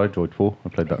good as well. I enjoyed 4. I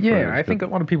played that. Yeah, I think a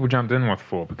lot of people jumped in with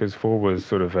 4 because 4 was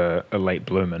sort of a late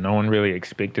bloomer. No one really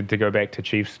expected to go back to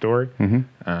Chief's story. And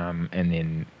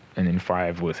then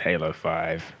 5 was Halo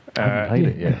 5. I haven't played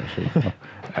it yet. Actually,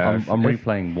 I'm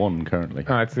replaying 1 currently.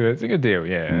 Oh, it's a good deal,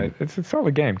 yeah. It's a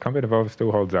solid game. Combat Evolved still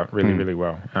holds up really, really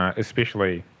well,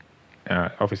 especially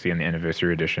obviously in the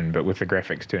Anniversary Edition, but with the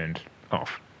graphics turned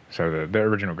off. So the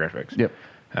original graphics. Yep.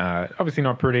 Obviously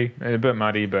not pretty, a bit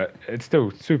muddy, but it's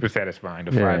still super satisfying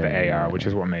to fire the AR, which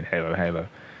is what made Halo.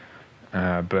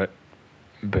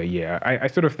 But yeah, I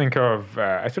sort of think of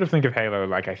Halo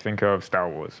like I think of Star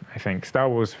Wars. I think Star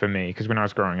Wars for me, because when I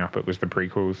was growing up, it was the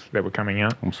prequels that were coming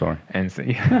out. I'm sorry. And so,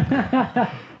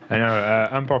 I know,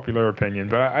 unpopular opinion,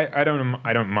 but I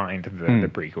don't mind the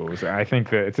prequels. I think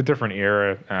that it's a different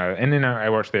era. And then I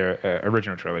watched their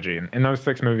original trilogy, and those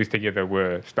 6 movies together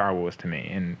were Star Wars to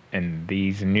me. And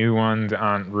these new ones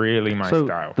aren't really my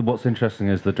style. What's interesting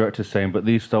is the director's saying, but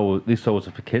these Star Wars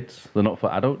are for kids. They're not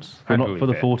for adults. They're I not believe for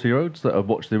the that. 40-year-olds that have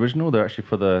watched the original. They're actually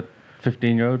for the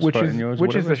 15-year-olds, 13-year-olds,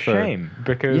 which is whatever. a shame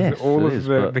because Yes, all it of is,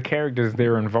 but- the characters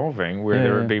they're involving,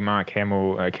 whether Yeah. it be Mark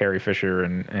Hamill, Carrie Fisher,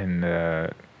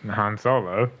 and Han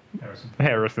Solo,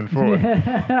 Harrison Ford,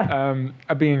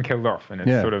 are being killed off, and it's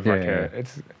Yeah, sort of yeah, like yeah.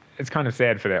 it's kind of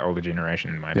sad for that older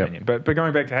generation, in my Yep. opinion. But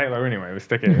going back to Halo anyway, we'll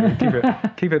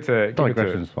keep it to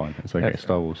Digression's fine. It's okay. That's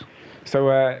Star Wars. So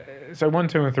 1,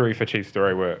 2, and 3 for Chief's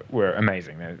story were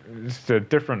amazing. It's a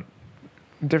different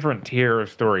tier of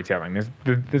storytelling.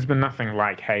 There's been nothing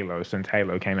like Halo since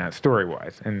Halo came out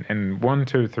story-wise. And 1,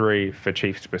 2, 3 for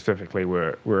Chief specifically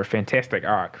were a fantastic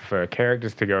arc for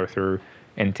characters to go through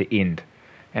and to end.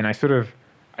 And I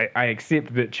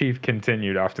accept that Chief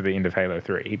continued after the end of Halo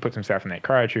 3. He puts himself in that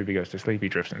cryotube, he goes to sleep, he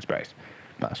drifts in space.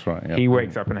 That's right. Yeah. He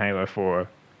wakes up in Halo 4.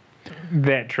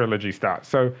 That trilogy starts.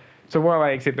 So So while I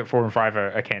accept that 4 and 5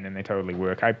 are canon, they totally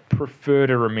work, I prefer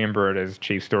to remember it as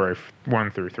Chief's story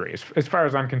 1 through 3. As far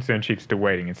as I'm concerned, Chief's still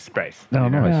waiting in space. Oh, you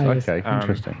know? nice. Yeah, yes. Okay,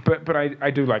 interesting. But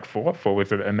I do like 4. 4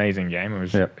 was an amazing game. It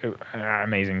was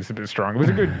amazing. It's a bit strong. It was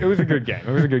a good game.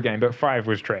 It was a good game. But 5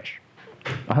 was trash.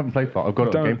 I haven't played 5. I've got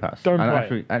it on Game Pass. Don't and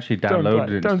play. actually Don't downloaded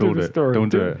play. it, Don't do installed the it. story. Don't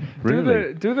do it.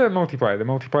 Really? Do the multiplayer. The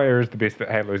multiplayer is the best that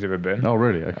Halo's ever been. Oh,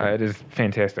 really? Okay. It is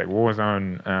fantastic.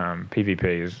 Warzone PvP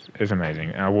is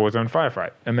amazing. Warzone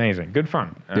Firefight, amazing. Good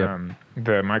fun. The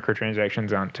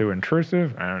microtransactions aren't too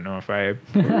intrusive. I don't know if I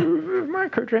approve of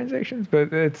microtransactions,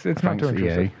 but it's not too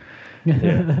intrusive.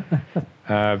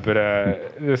 But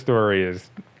the story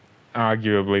is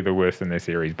arguably the worst in their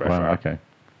series by far. Okay.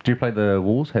 Do you play the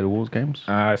Halo Wars games?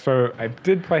 So I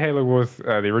did play Halo Wars,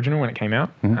 the original, when it came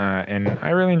out, and I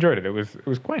really enjoyed it. It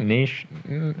was quite niche.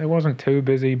 It wasn't too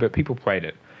busy, but people played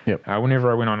it. Yep.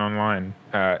 Whenever I went on online,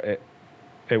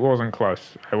 it wasn't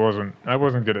close. I wasn't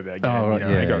good at that game. Oh,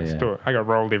 right. I got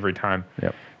rolled every time.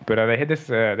 Yep. But they had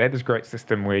this great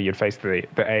system where you'd face the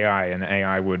AI, and the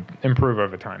AI would improve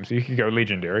over time. So you could go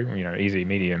legendary, easy,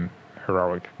 medium,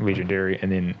 heroic, legendary,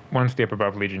 and then one step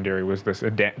above legendary was this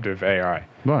adaptive AI.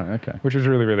 Right, okay. Which was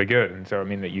really, really good. And so it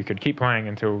meant that you could keep playing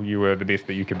until you were the best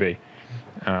that you could be,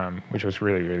 which was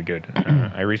really, really good.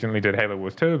 I recently did Halo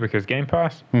Wars 2 because Game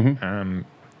Pass.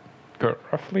 Got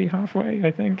roughly halfway,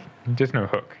 I think. Just no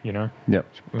hook, Yep. Just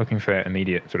looking for that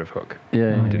immediate sort of hook.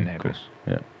 Yeah, Didn't have of course.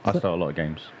 Yeah. I start a lot of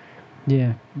games.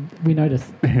 Yeah, we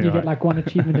noticed. You get like one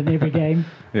achievement in every game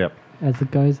Yep. as it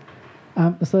goes.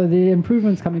 So the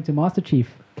improvements coming to Master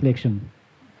Chief Collection.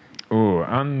 Ooh,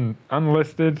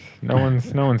 unlisted. No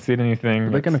one's said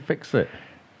anything. They're going to fix it.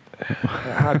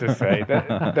 Hard to say.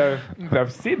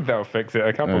 They've said they'll fix it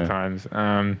a couple times.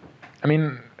 I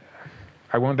mean,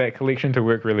 I want that collection to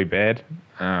work really bad.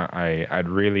 I'd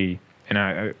really, and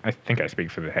I think I speak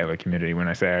for the Halo community when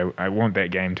I say I want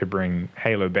that game to bring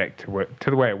Halo back to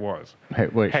the way it was.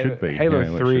 Well, it should be. Halo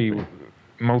Yeah, 3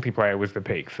 multiplayer was the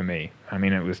peak for me. I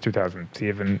mean, it was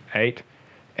 2007, 8,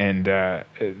 and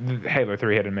Halo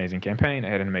 3 had an amazing campaign. It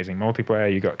had an amazing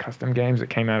multiplayer. You got custom games that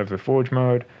came out of the Forge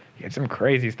mode. You had some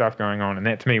crazy stuff going on, and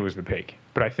that to me was the peak.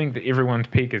 But I think that everyone's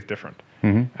peak is different.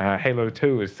 Halo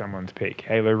 2 is someone's peak.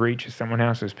 Halo Reach is someone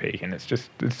else's peak, and it's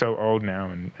so old now,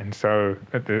 and so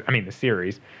the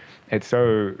series, it's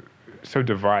so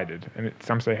divided. And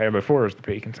some say Halo 4 is the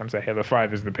peak, and some say Halo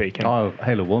 5 is the peak. And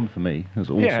Halo 1 for me is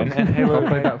awesome. yeah, and Halo, I've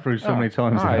played that through so many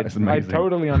times. It's amazing. I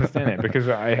totally understand that because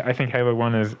I think Halo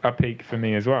 1 is a peak for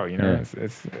me as well.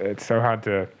 It's so hard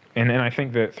to, and I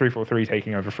think that 343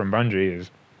 taking over from Bungie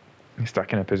is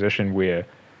stuck in a position where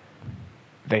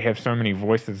they have so many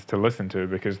voices to listen to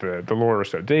because the lore is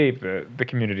so deep, the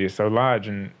community is so large,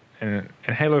 and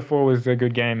Halo 4 was a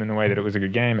good game in the way that it was a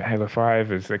good game. Halo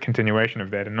 5 is a continuation of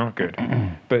that and not good.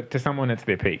 But to someone, it's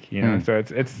their peak, So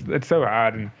it's so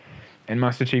hard, and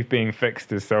Master Chief being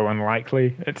fixed is so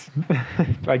unlikely. It's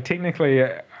like technically,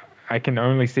 I can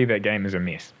only see that game as a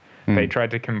mess. They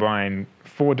tried to combine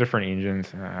 4 different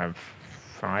engines,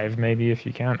 5 maybe if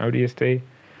you count ODST,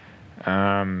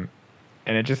 and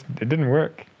it didn't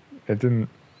work. It didn't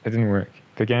work.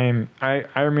 The game, I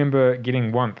remember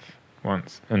getting once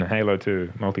in a Halo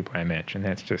 2 multiplayer match, and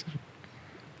that's just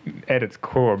at its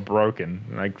core broken.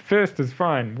 Like, first is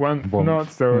fine, once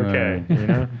not so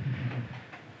okay,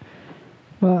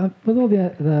 Well, with all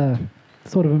the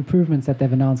sort of improvements that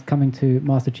they've announced coming to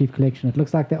Master Chief Collection, it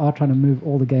looks like they are trying to move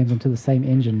all the games onto the same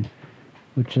engine,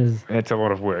 which is... It's a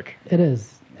lot of work. It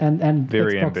is. And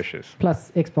very Xbox, ambitious. Plus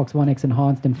Xbox One X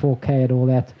enhanced in 4K and all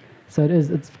that. So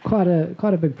it's quite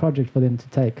a big project for them to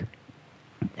take.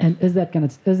 And is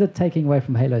it taking away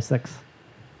from Halo 6?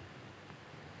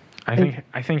 I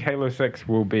think Halo 6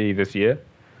 will be this year.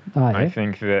 I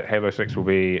think that Halo 6 will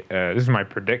be, this is my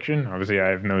prediction, obviously I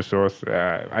have no source,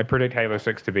 I predict Halo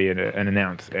 6 to be an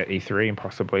announce at E3 and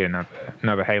possibly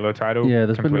another Halo title. Yeah,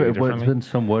 there's been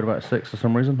some word about 6 for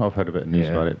some reason. I've heard a bit of news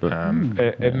about it. But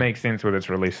it makes sense with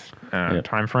its release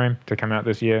time frame to come out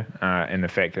this year, and the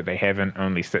fact that they haven't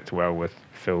only sits well with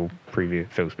Phil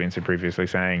Spencer previously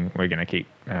saying we're going to keep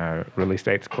release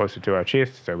dates closer to our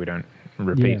chest so we don't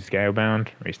repeat Scalebound.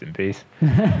 Rest in peace.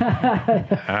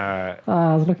 I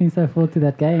was looking so forward to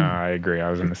that game. I agree. I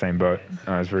was in the same boat.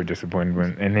 I was very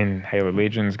disappointed and then Halo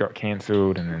Legends got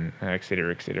cancelled, and then et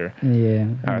cetera, et cetera.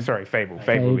 Yeah. Sorry, Fable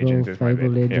Legends is my bad.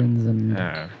 Fable Legends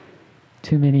and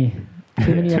too many.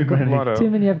 Too many have gone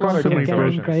to the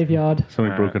gaming graveyard. So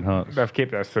many broken hearts. They've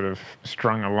kept us sort of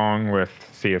strung along with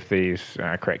Sea of Thieves,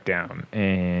 Crackdown,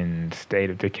 and State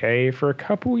of Decay for a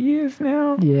couple years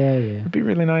now. Yeah. It'd be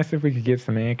really nice if we could get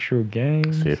some actual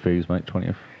games. Sea of Thieves, mate,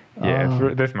 20th. Yeah,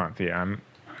 for this month. Yeah,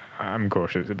 I'm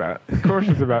cautious about.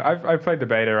 I've played the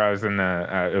beta. I was in the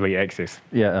early access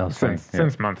Yeah,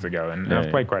 since months ago, and Yeah, I've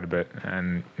played quite a bit.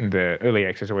 And the early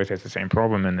access always has the same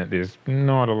problem in that there's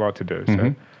not a lot to do.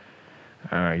 So,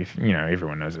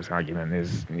 everyone knows this argument.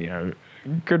 There's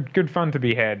good fun to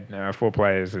be had. 4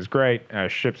 players is great.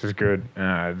 Ships is good.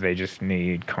 They just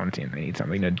need content. They need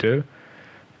something to do.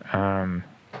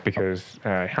 Because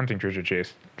hunting treasure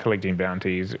chests, collecting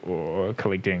bounties, or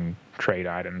collecting trade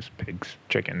items, pigs,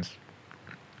 chickens,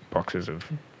 boxes of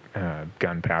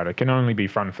gunpowder can only be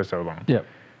fun for so long. Yep.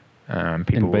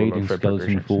 People will Invading look for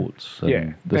skeleton progressions. forts.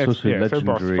 Yeah, there's supposed to be so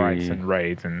boss legendary. fights and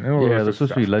raids and all Yeah, those there's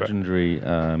supposed to be stuff, but-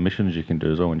 legendary missions you can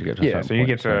do as well when you get to a Yeah, certain so you point,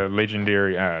 get to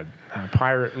legendary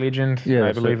pirate legend, Yeah,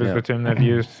 I so- believe is yeah. the term they've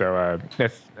used. So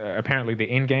that's apparently the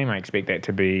end game. I expect that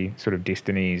to be sort of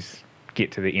Destiny's get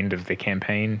to the end of the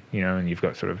campaign, and you've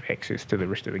got sort of access to the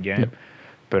rest of the game. Yep.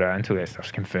 But until that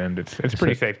stuff's confirmed, it's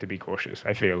pretty safe to be cautious,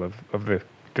 I feel, of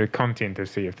the content of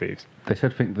Sea of Thieves. They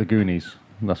said think the Goonies.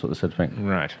 That's what they said think.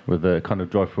 Right. With the kind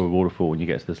of drive through a waterfall and you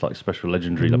get to this like special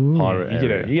legendary Ooh. pirate You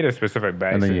area. get a specific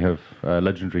base. And then you have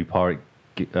legendary pirate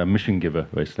mission giver,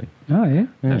 basically. Oh, yeah.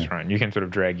 That's right. You can sort of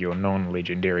drag your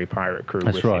non-legendary pirate crew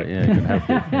That's with right, you. yeah, you can help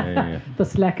you. Yeah. The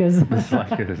slackers. It's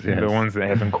like it is, yes. The ones that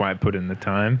haven't quite put in the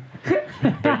time,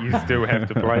 but you still have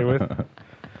to play with.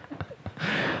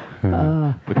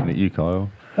 Looking at you, Kyle.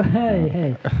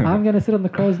 Hey. I'm going to sit on the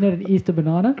crow's net at Easter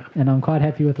Banana, and I'm quite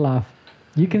happy with life.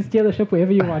 You can steer the ship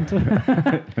wherever you want.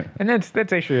 And that's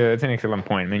actually it's an excellent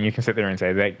point. I mean, you can sit there and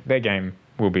say that game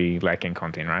will be lacking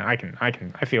content, right?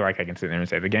 I feel like I can sit there and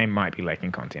say the game might be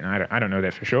lacking content. I don't know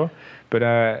that for sure,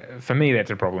 but for me that's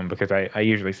a problem because I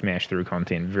usually smash through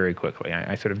content very quickly.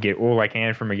 I sort of get all I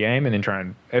can from a game and then try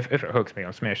and if it hooks me,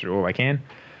 I'll smash it all I can,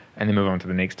 and then move on to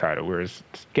the next title. Whereas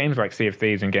games like Sea of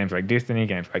Thieves and games like Destiny,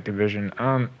 games like Division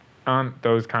aren't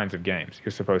those kinds of games.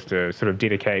 You're supposed to sort of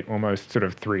dedicate almost sort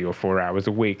of 3 or 4 hours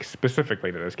a week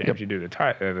specifically to those games. Yep. You do the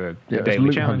it's daily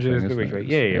loot challenges, hunting, the isn't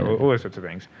weekly, it? all those sorts of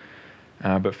things.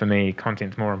 But for me,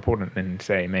 content's more important than,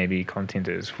 say, maybe content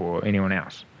is for anyone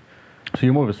else. So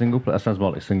you're more of a single player? That sounds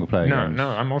more like single player games.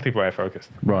 No, I'm multiplayer focused.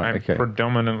 Right, I'm okay.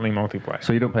 predominantly multiplayer.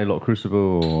 So you don't play a lot of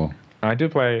Crucible or... I do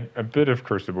play a bit of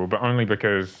Crucible, but only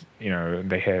because,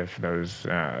 they have those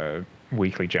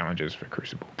weekly challenges for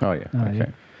Crucible. Oh, yeah. Oh, okay. yeah.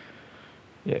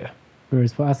 Yeah.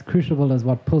 Whereas for us, Crucible is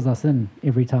what pulls us in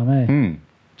every time, eh? Hmm.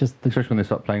 Just the Especially when they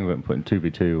start playing with it and putting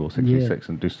 2v2 or 6v6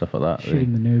 and do stuff like that.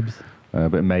 shooting the noobs. A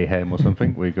bit of mayhem or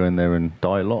something where you go in there and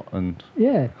die a lot and...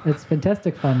 Yeah, it's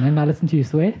fantastic fun. And I listen to you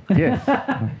swear Yes.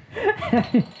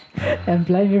 and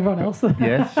blame everyone else.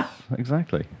 Yes,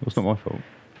 exactly. It's not my fault.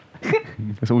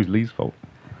 It's always Lee's fault.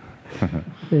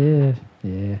 Yeah.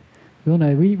 We all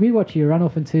know. We watch you run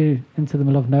off into the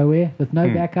middle of nowhere with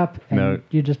no backup, and No.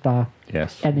 you just die,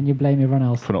 Yes. and then you blame everyone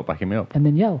else, For not backing me up. and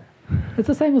then yell. It's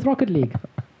the same with Rocket League.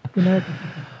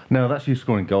 No, that's you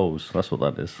scoring goals. That's what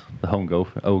that is. The home goal,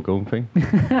 goal thing.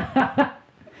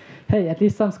 Hey, at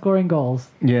least I'm scoring goals.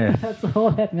 Yes. That's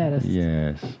all that matters.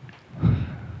 Yes.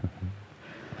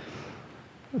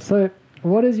 So,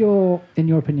 what is in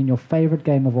your opinion, your favorite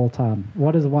game of all time?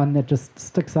 What is one that just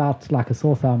sticks out like a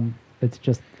sore thumb? It's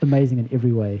just amazing in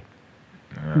every way.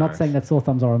 Not saying that sore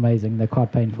thumbs are amazing; they're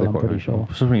quite painful. I'm pretty sure.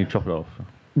 Especially when you chop it off.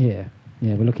 Yeah.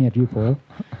 We're looking at you, Paul.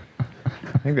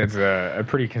 I think that's a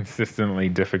pretty consistently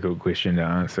difficult question to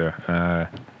answer.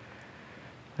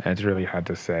 It's really hard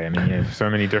to say. I mean, you have so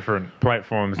many different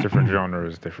platforms, different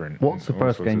genres, different... What's the all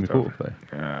first sorts game you of thought stuff.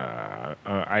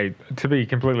 of, though? To be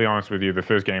completely honest with you, the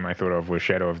first game I thought of was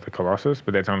Shadow of the Colossus,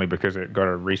 but that's only because it got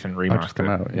a recent remaster. just come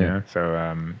out, yeah. you know? So,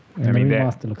 And I mean, the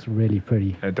that, remaster looks really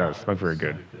pretty. it does look very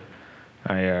good.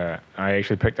 I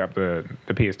actually picked up the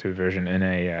PS2 version in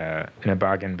a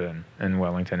bargain bin in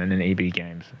Wellington in an EB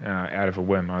Games out of a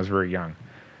whim. I was very young,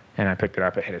 and I picked it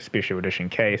up. It had a special edition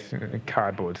case, a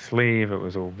cardboard sleeve. It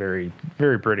was all very,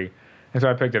 very pretty. And so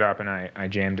I picked it up and I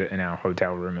jammed it in our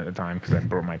hotel room at the time because I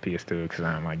brought my PS2 because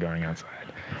I don't like going outside.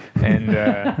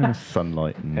 And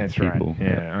Sunlight and that's people. right,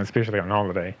 yeah, especially on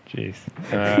holiday. Jeez.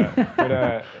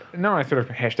 But no, I sort of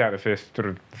hashed out the first sort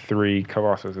of 3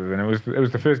 Colossuses, and it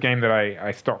was the first game that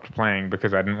I stopped playing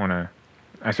because I didn't want to.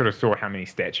 I sort of saw how many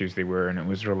statues there were, and it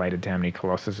was related to how many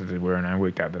Colossuses there were, and I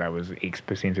worked out that I was X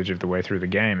percentage of the way through the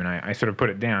game, and I sort of put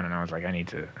it down, and I was like, I need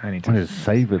to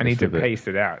save it. I need to a bit. pace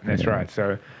it out. That's Yeah. right.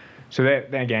 So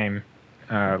that game,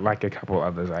 like a couple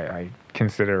others, I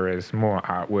consider as more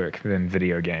artwork than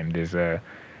video game. There's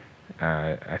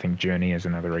I think Journey is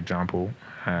another example,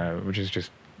 which is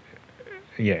just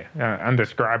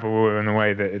undescribable in the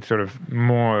way that it's sort of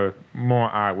more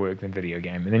artwork than video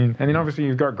game. And then obviously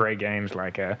you've got great games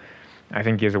like I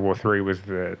think Gears of War 3 was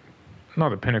the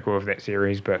the pinnacle of that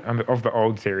series, but of the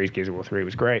old series, Gears of War 3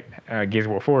 was great. Gears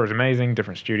of War 4 is amazing,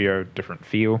 different studio, different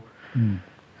feel.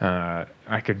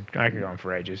 I could go on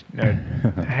for ages.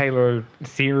 Halo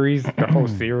series, the whole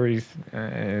series,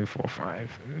 4,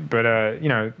 5. But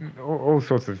all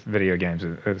sorts of video games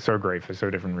are so great for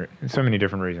so many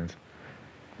different reasons.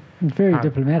 Very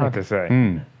diplomatic. Hard to say.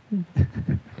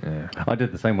 Yeah. I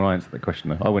did the same when I answered that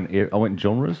question. I went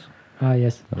genres. Ah,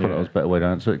 yes. I thought that was a better way to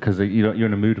answer it because you're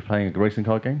in a mood of playing a racing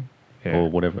car game. Yeah.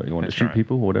 Or whatever you want to shoot right.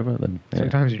 people or whatever. Then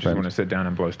Sometimes you just want to sit down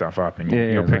and blow stuff up, and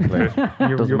you'll exactly.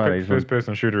 pick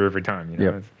first-person shooter every time.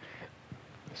 It's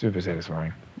super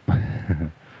satisfying.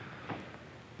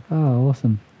 Oh,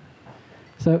 awesome.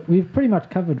 So we've pretty much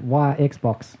covered why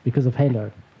Xbox because of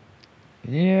Halo.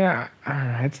 Yeah,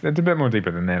 it's a bit more deeper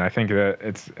than that. I think that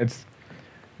it's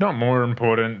not more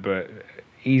important, but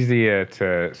easier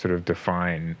to sort of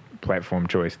define platform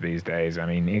choice these days. I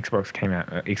mean,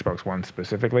 Xbox One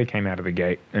specifically came out of the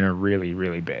gate in a really,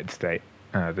 really bad state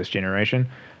this generation.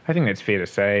 I think that's fair to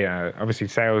say. Obviously,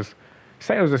 sales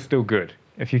are still good.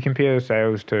 If you compare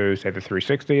sales to, say, the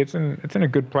 360, it's in a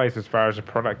good place as far as the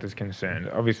product is concerned.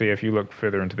 Obviously, if you look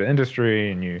further into the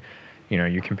industry and you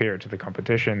compare it to the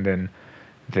competition, then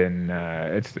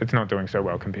it's not doing so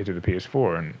well compared to the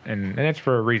PS4, and that's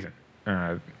for a reason.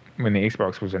 When the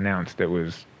Xbox was announced, it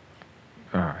was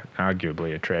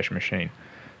arguably a trash machine.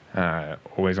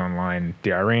 Always online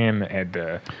DRM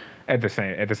at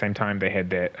the same time they had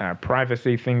that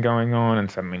privacy thing going on, and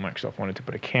suddenly Microsoft wanted to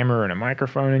put a camera and a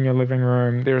microphone in your living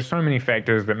room. There are so many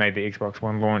factors that made the Xbox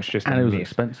One launch just and it was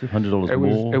expensive, $100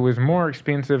 more. It was more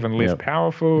expensive and less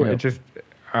powerful. Yep. It just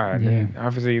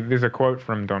obviously there's a quote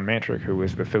from Don Matrick, who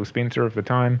was the Phil Spencer of the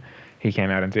time. He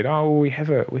came out and said, "Oh, we have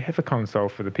a console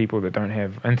for the people that don't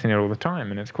have internet all the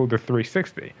time, and it's called the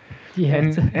 360." Yeah,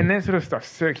 and that sort of stuff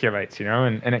circulates,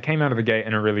 and it came out of the gate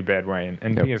in a really bad way,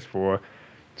 and PS4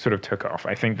 sort of took off.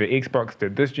 I think the Xbox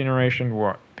did this generation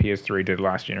what PS3 did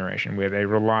last generation, where they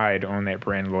relied on that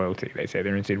brand loyalty. They sat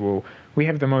there and said, "Well, we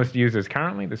have the most users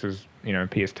currently. This is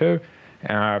PS2.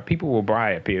 People will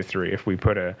buy a PS3 if we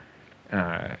put a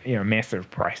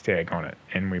massive price tag on it,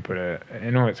 and we put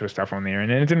and all that sort of stuff on there." And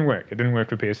it didn't work. It didn't work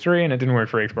for PS3, and it didn't work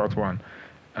for Xbox One.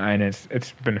 And it's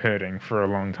been hurting for a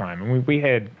long time. And we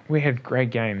had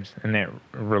great games in that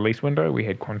release window. We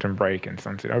had Quantum Break and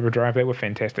Sunset Overdrive. They were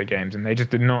fantastic games, and they just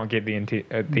did not get the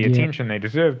attention they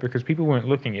deserved because people weren't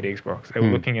looking at Xbox. They were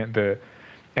looking at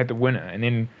the winner. And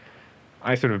then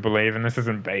I sort of believe, and this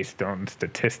isn't based on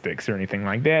statistics or anything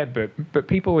like that, but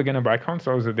people are going to buy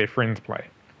consoles that their friends play.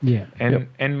 Yeah.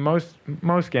 And most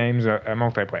games are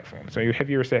multi-platform. So you have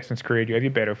your Assassin's Creed, you have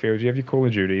your Battlefields, you have your Call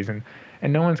of Duties, and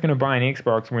no one's going to buy an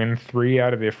Xbox when 3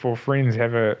 out of their 4 friends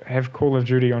have Call of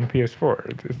Duty on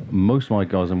PS4. Most of my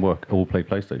guys in work all play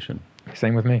PlayStation.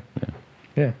 Same with me.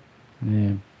 Yeah.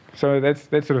 So that's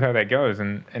sort of how that goes,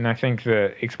 and I think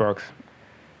the Xbox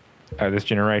this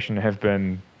generation have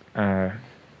been I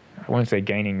won't say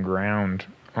gaining ground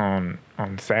on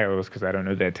sales, because I don't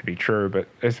know that to be true, but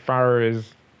as far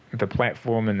as the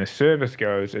platform and the service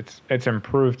goes, it's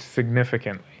improved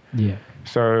significantly. Yeah.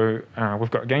 So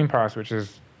we've got Game Pass, which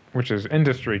is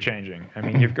industry changing. I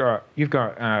mean, you've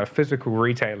got physical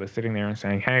retailers sitting there and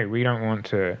saying, "Hey, we don't want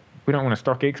to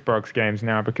stock Xbox games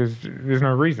now because there's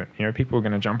no reason. People are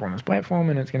going to jump on this platform,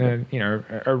 and it's going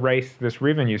to erase this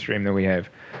revenue stream that we have,"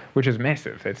 which is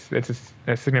massive. It's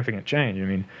a significant change. I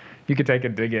mean, you could take a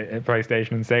dig at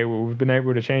PlayStation and say, "Well, we've been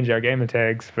able to change our gamer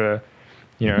tags for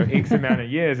X amount of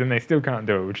years, and they still can't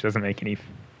do it," which doesn't make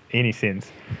any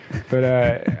sense. But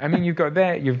I mean, you've got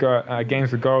that. You've got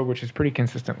Games with Gold, which is pretty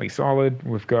consistently solid.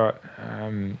 We've got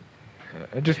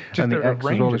just and the a X as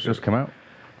range well of has just come out.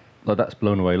 Like, that's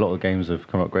blown away. A lot of games have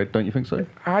come out great. Don't you think so?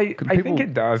 I think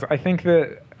it does. I think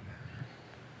that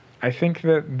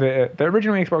the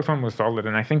original Xbox One was solid,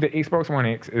 and I think that Xbox One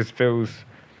X is Phil's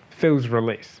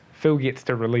release. Phil gets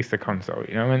to release the console,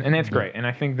 and that's great. And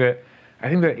I think that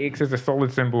X is a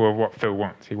solid symbol of what Phil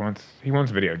wants. He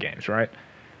wants video games, right?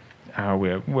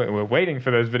 We're waiting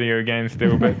for those video games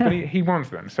still, but he wants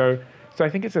them. So I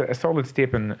think it's a solid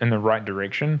step in the right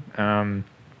direction.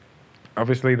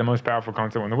 Obviously, the most powerful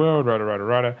console in the world,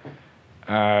 rada.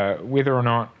 Whether or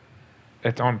not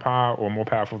it's on par or more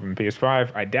powerful than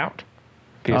PS5, I doubt.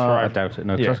 PS5, I doubt it.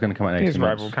 No, because that's going to come out in 18 PS5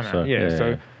 months. will come out.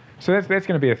 So, So that's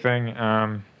going to be a thing.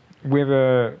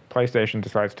 Whether PlayStation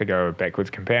decides to go backwards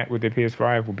compat with their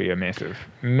PS5 will be a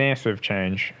massive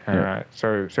change.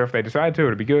 So if they decide to,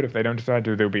 it'll be good. If they don't decide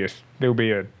to, there'll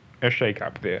be a shake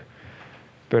up there.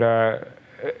 But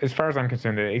as far as I'm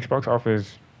concerned, the Xbox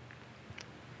offers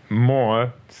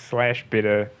more /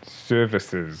 better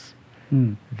services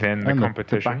than the And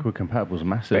competition. The backward compatible is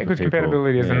massive. Backwards for people.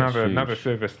 compatibility is Yeah, it's another huge.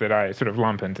 service that I sort of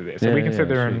lump into there. So Yeah, we can yeah, sit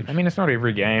there it's and, huge. I mean, it's not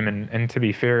every game, and to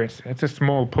be fair, it's a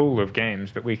small pool of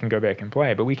games that we can go back and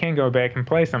play, but we can go back and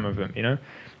play some of them, you know,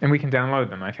 and we can download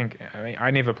them.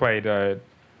 I never played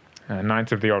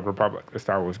Knights of the Old Republic, the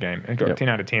Star Wars game. It got Yep. 10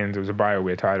 out of 10s. It was a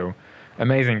BioWare title.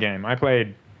 Amazing game. I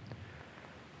played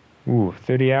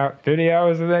 30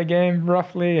 hours of that game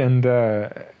roughly, and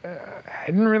I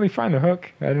didn't really find the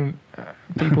hook. I didn't.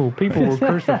 People will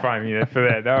crucify me for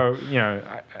that. Though, you know,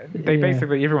 they Yeah.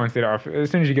 basically everyone said, as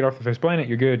soon as you get off the first planet,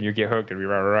 you're good. You get hooked. It'll be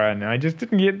rah. And I just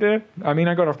didn't get there. I mean,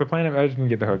 I got off the planet, but I just didn't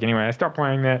get the hook. Anyway, I stopped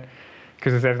playing that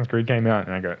because Assassin's Creed came out,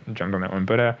 and I jumped on that one.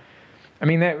 But I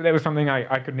mean, that was something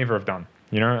I could never have done.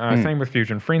 You know, same with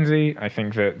Fusion Frenzy. I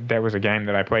think that was a game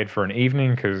that I played for an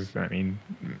evening because, I mean,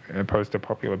 opposed to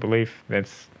popular belief,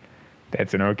 that's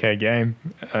an okay game.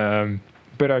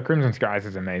 But Crimson Skies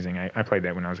is amazing. I played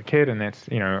that when I was a kid, and that's,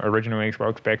 you know, original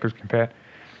Xbox backwards compat.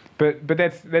 But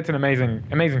that's an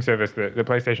amazing service that the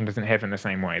PlayStation doesn't have in the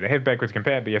same way. They have backwards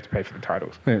compat, but you have to pay for the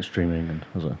titles. Yeah, it's streaming and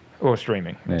as a Or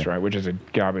streaming, that's Yeah. right, which is a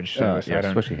garbage service. yeah,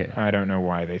 especially here. I don't know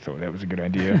why they thought that was a good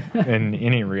idea in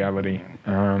any reality.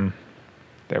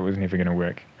 That was never going to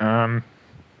work.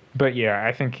 But yeah,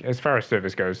 I think as far as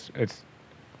service goes, it's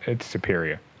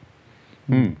superior.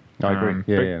 I agree.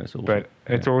 But, It's awesome. but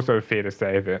it's also fair to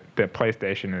say that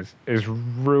PlayStation is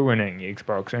ruining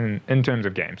Xbox in terms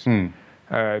of games.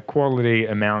 Quality,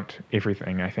 amount,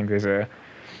 everything. I think there's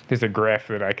a graph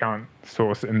that I can't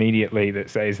source immediately that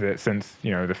says that since,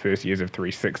 you know, the first years of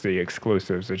 360,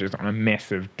 exclusives are just on a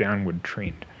massive downward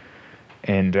trend,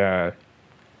 and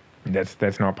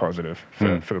that's not positive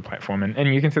for the platform.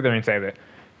 And you can sit there and say that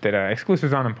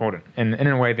exclusives aren't important, and in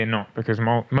a way they're not, because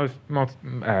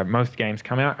most games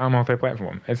come out are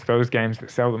multi-platform. It's those games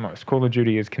that sell the most. Call of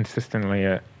Duty is consistently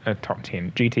a top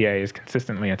 10. GTA is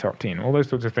consistently a top 10. All those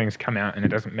sorts of things come out, and it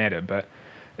doesn't matter. But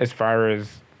as far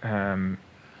as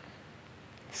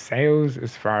sales,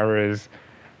 as far as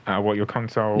what your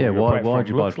console, yeah, your why platform would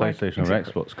you buy looks like, PlayStation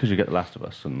exactly. or Xbox? Because you get The Last of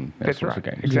Us and That's sorts right.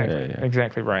 of games. Exactly. Yeah.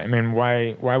 Exactly right. I mean,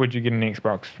 why would you get an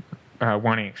Xbox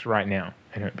One X right now?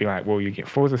 And it'd be like, well, you get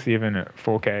Forza 7 at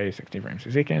 4K, 60 frames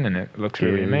a second, and it looks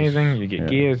really Gears, amazing. You get yeah.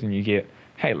 Gears and you get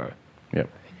Halo. Yep.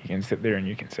 You can sit there and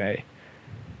you can say,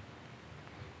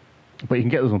 But you can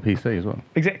get those on PC as well.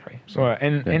 exactly. So, Well,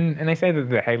 and they say that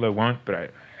the Halo won't,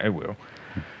 but I will.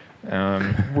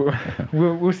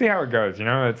 We'll see how it goes. You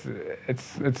know,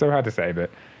 it's so hard to say, but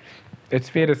it's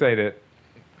fair to say that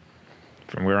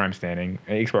from where I'm standing,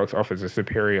 Xbox offers a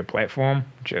superior platform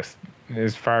just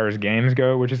as far as games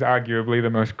go, which is arguably the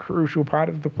most crucial part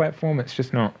of the platform.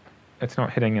 It's not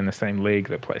hitting in the same league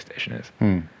that PlayStation is.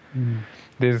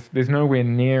 There's nowhere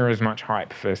near as much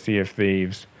hype for Sea of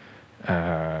Thieves,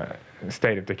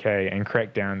 State of Decay, and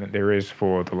Crackdown that there is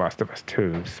for The Last of Us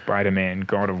 2, Spider-Man,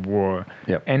 God of War.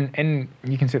 Yep. And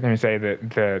you can sit there and say that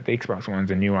the Xbox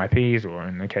ones are new IPs, or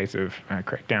in the case of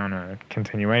Crackdown, a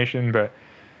continuation, but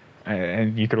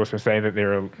and you could also say that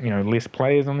there are, you know, less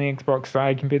players on the Xbox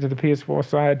side compared to the PS4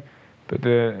 side. But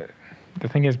the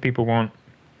thing is, people want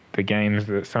the games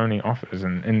that Sony offers.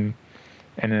 And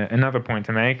another point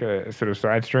to make, a sort of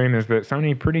side stream, is that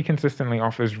Sony pretty consistently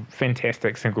offers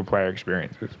fantastic single-player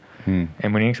experiences. And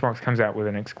when Xbox comes out with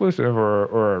an exclusive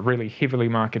or a really heavily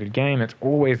marketed game, it's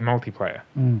always multiplayer.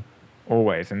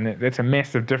 Always. And that's a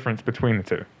massive difference between the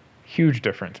two. Huge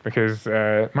difference, because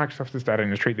Microsoft is starting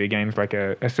to treat their games like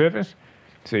a service.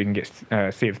 So you can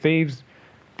get Sea of Thieves.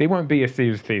 There won't be a Sea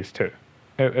of Thieves 2.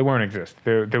 It won't exist.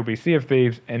 There'll be Sea of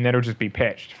Thieves, and that'll just be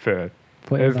patched for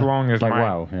Forever. as long as Like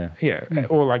WoW, yeah. Yeah,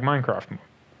 or like Minecraft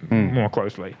more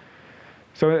closely.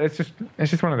 So it's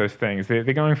just one of those things. They're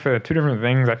going for two different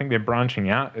things. I think they're branching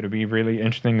out. It'll be really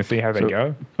interesting to see how they So,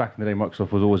 go. Back in the day,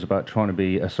 Microsoft was always about trying to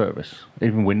be a service.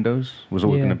 Even Windows was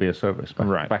always Yeah. going to be a service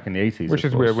back in the 80s. Which it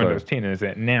is where was, so- Windows 10 is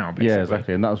at now, basically. Yeah,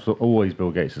 exactly. And that was always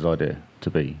Bill Gates' idea, to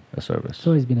be a service. It's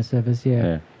always been a service, yeah.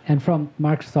 Yeah. And from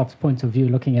Microsoft's point of view,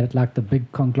 looking at it like the big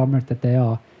conglomerate that they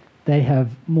are, they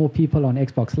have more people on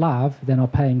Xbox Live than are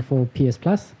paying for PS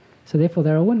Plus. So therefore,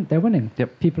 they're winning.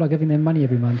 Yep. People are giving them money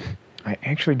every month. I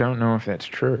actually don't know if that's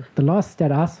true. The last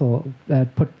stat I saw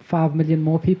put 5 million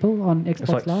more people on Xbox It's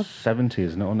like Live 70,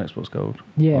 isn't it, on Xbox Gold?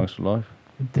 Yeah. Xbox Live.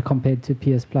 compared to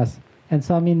PS Plus. And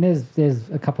so, I mean, there's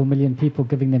a couple million people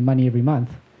giving them money every month.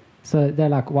 So they're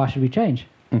like, why should we change?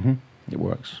 Mm-hmm. It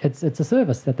works. It's a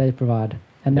service that they provide,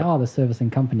 and they are the servicing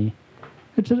company,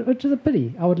 which is a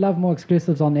pity. I would love more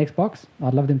exclusives on Xbox.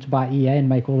 I'd love them to buy EA and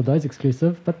make all of those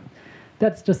exclusive, but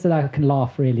that's just so that I can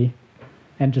laugh, really.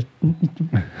 and just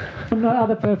for no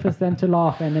other purpose than to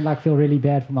laugh and then like feel really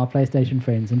bad for my PlayStation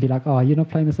friends and be like, oh, you're not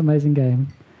playing this amazing game.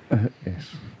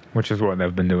 Yes. Which is what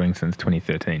they've been doing since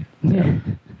 2013. Yeah.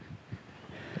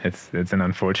 It's an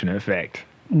unfortunate fact.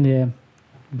 Yeah.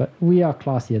 But we are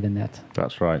classier than that.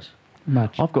 That's right.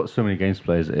 Much. I've got so many games to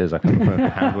play as it is. I can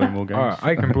handle way more games. Oh,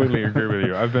 I completely agree with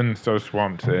you. I've been so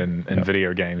swamped in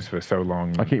video games for so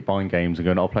long. I keep buying games and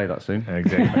going, I'll play that soon.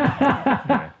 Exactly.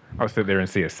 Yeah. I'll sit there and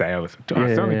see a sale. It's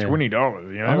only $20. You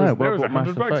know, I know. it was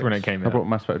 $100 when it came I out. bought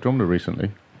Mass Effect Andromeda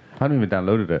recently. I haven't even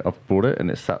downloaded it. I've bought it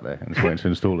and it's sat there and it's waiting to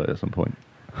install it at some point.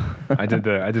 I did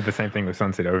the same thing with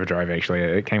Sunset Overdrive. Actually,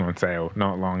 it came on sale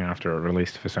not long after it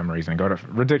released for some reason. I got it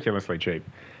ridiculously cheap,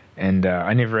 and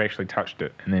I never actually touched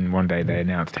it. And then one day they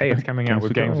announced, "Hey, it's coming out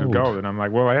with Games with Gold," and I'm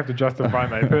like, "Well, I have to justify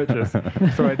my purchase."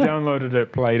 So I downloaded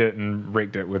it, played it, and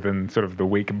wrecked it within sort of the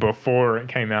week before it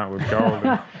came out with Gold.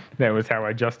 And that was how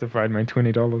I justified my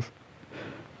 $20.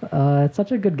 It's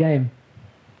such a good game.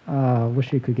 I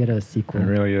wish we could get a sequel. It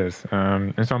really is.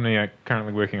 Insomniac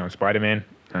currently working on Spider-Man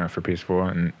for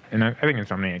PS4, and I think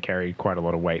Insomniac carried quite a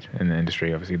lot of weight in the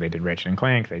industry. Obviously, they did Ratchet and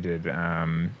Clank, they did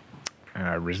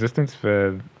Resistance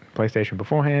for PlayStation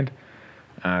beforehand.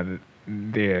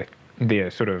 Their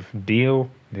sort of deal,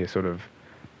 their sort of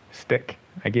stick,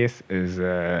 I guess, is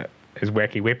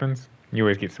wacky weapons. You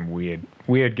always get some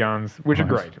weird guns, which are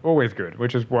great, always good.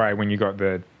 Which is why when you got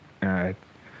the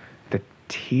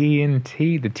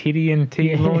TNT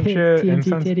launcher and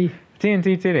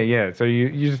TNT Teddy, yeah. So you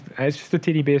just, it's just a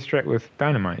teddy bear strapped with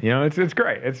dynamite. You know, it's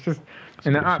great. It's just,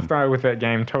 and the art style with that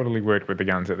game totally worked with the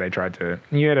guns that they tried to.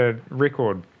 You had a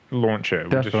record launcher,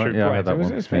 which just shoot blades. It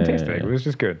was fantastic. Yeah. It was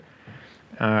just good.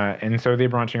 And so they're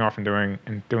branching off and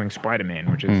doing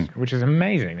Spider-Man, which is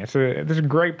amazing. It's a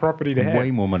great property to have. Way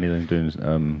more money than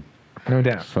doing no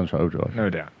doubt. Sunshine Overdrive. No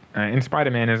doubt. And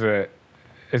Spider-Man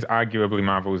is arguably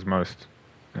Marvel's most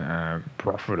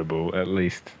profitable, at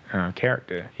least,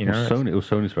 character. You know, it was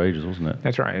Sony's for ages, wasn't it?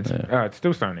 That's right. It's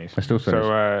still Sony's. It's still Sony's.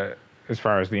 So as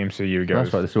far as the MCU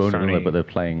goes, that's right. They still own Sony, it, but they're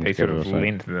playing. They sort of together,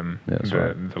 lent them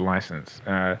right. the license.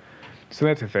 So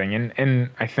that's a thing, and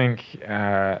I think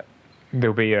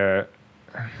there'll be a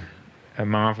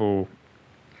Marvel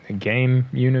game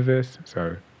universe.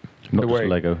 So not just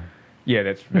Lego. Yeah,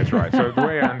 that's right. So the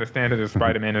way I understand it is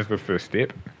Spider-Man is the first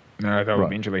step. They'll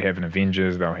eventually have an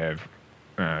Avengers. They'll have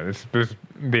this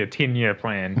be a 10-year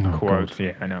plan. Oh, quote. God.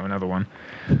 Yeah, I know, another one.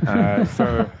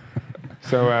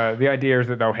 So the idea is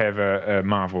that they'll have a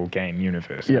Marvel game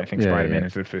universe. Yeah. I think Spider-Man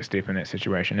is the first step in that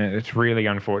situation. And it's really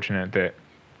unfortunate that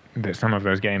some of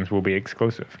those games will be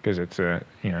exclusive because it's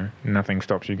nothing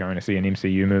stops you going to see an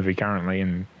MCU movie currently,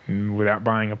 and without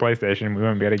buying a PlayStation, we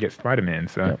won't be able to get Spider-Man.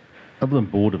 So. Yep. Other than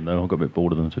boredom, though, I got a bit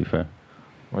bored of them, to be fair.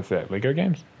 What's that? Lego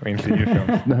games or MCU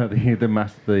films? No,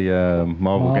 the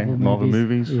Marvel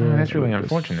movies. Yeah. Oh, that's really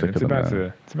unfortunate. It's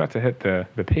about to hit the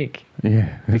peak.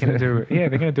 Yeah. They're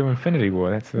gonna do Infinity War.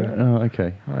 That's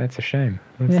okay. Oh, that's a shame.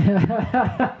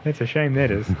 That's a shame.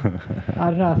 That is.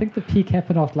 I don't know. I think the peak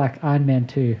happened after like Iron Man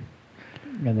 2.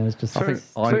 And it was just. I think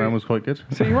Iron Man was quite good.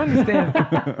 So you understand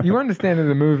that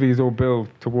the movies all build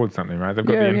towards something, right? They've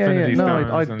got the Infinity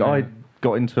Stones. No, I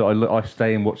got into it. I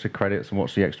stay and watch the credits and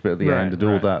watch the extra bit at the end and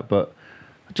do all that, but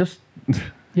just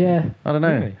yeah, I don't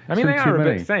know. Really? I mean, they are a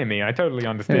bit samey. I totally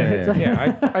understand.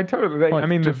 Yeah, I totally. I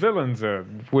mean, the villains are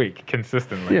weak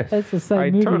consistently. Yes. It's the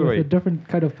same movie with a different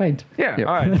coat of paint. Yeah,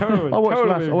 I totally. I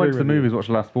went to the movies, you. watched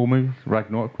the last 4 movies,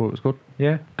 Ragnarok, what it was called.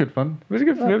 Yeah, good fun. It was a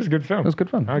good film. It was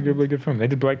good fun. Arguably good film. They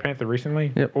did Black Panther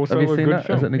recently. Yep. Also Have you a seen good that?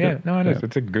 film. Is it any yeah, good? no, it is.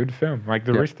 It's a good film. Like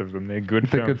the rest of them, they're good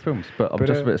films. They're good films, but I'm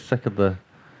just a bit sick of the.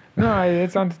 No,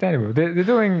 it's understandable. They're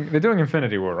doing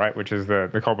Infinity War, right? Which is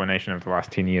the culmination of the last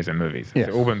 10 years of movies. Yes.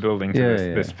 It's all been building to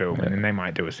this film, and then they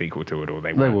might do a sequel to it, or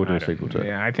they will do a sequel to it.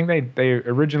 Yeah, I think they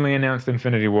originally announced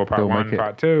Infinity War Part 1,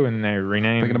 Part 2, and they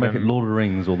renamed. They're going to make it Lord of the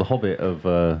Rings or The Hobbit of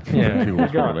Infinity War,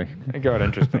 probably. It got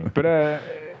interesting, but I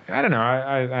don't know.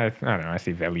 I don't know. I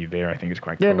see value there. I think it's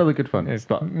quite cool. Yeah, no, they're good fun. It's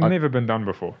never been done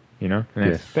before, you know.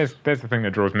 And that's the thing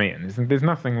that draws me in. There's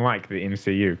nothing like the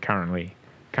MCU currently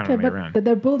around. But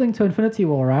they're building to Infinity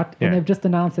War, right? Yeah. And they've just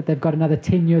announced that they've got another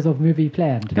 10 years of movie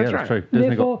planned. That's right. True.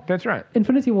 Therefore, that's right.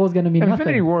 Infinity War is going to mean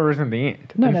Infinity nothing. War isn't the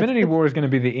end. No, Infinity War is going to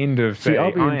be the end of, say,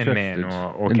 Iron Man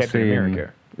or Captain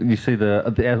America. You see the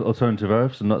alternative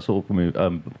Earths and that sort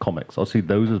of comics. I see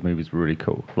those as movies really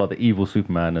cool. Like the Evil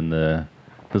Superman and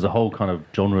there's a whole kind of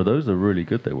genre of those. They're really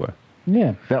good, they were.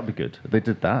 Yeah. That'd be good. If they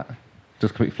did that,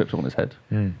 just completely flipped it on its head.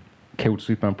 Killed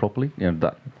Superman properly.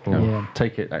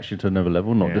 Take it actually to another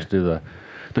level, not just do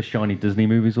the shiny Disney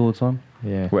movies all the time.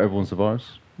 Yeah. Where everyone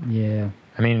survives. Yeah.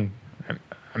 I mean,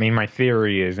 my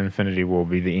theory is Infinity War will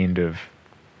be the end of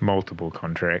multiple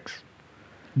contracts.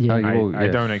 Yeah. Oh, you will, I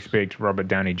yes. don't expect Robert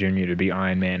Downey Jr. to be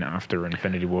Iron Man after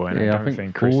Infinity War, and Yeah, I don't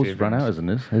think Chris Paul's Evans. run out, isn't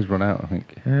his? His run out, I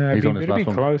think. It'd He's on his be last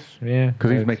one. close, yeah.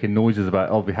 Because he's It's making noises about,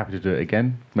 I'll be happy to do it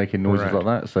again, making noises Right.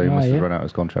 like that. So he Oh, must yeah. have run out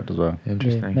his contract as well. Yeah,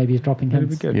 interesting. maybe he's dropping It'll be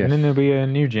hints. good. Yes. And then there'll be a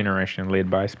new generation led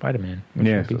by Spider-Man. which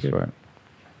Yes, will be that's good. right.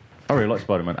 I really like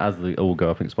Spider-Man. As the old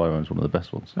go, I think Spider-Man's one of the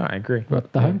best ones. Oh, I agree.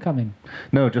 What, the Homecoming?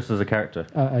 No, just as a character.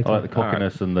 Oh, okay. I like the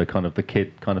cockiness and the kind of the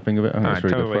kid kind of thing of it. I think I it's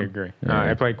really totally good fun. agree.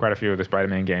 Yeah, I played quite a few of the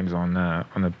Spider-Man games on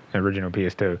the original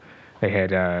PS2. They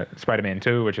had Spider-Man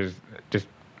 2, which is just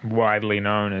widely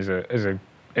known as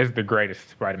the greatest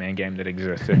Spider-Man game that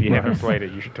exists. If you haven't played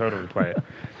it, you should totally play it.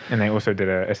 And they also did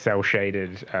a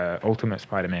cel-shaded Ultimate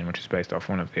Spider-Man, which is based off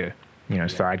one of their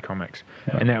side comics.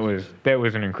 And that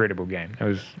was an incredible game. It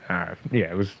was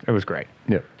it was great.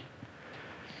 Yep.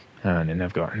 And then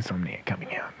they've got Insomniac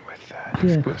coming out with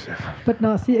Yeah. exclusive. But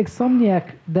now, see,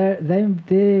 Insomniac,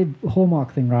 their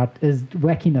hallmark thing, right, is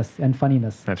wackiness and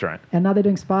funniness. That's right. And now they're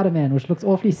doing Spider-Man, which looks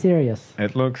awfully serious.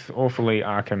 It looks awfully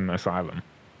Arkham Asylum.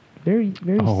 Very,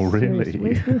 very Oh, serious. really?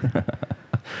 Where's the,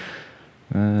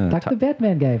 like the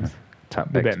Batman games.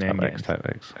 Tap The X, Batman Tap X, games. Tap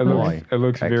X. It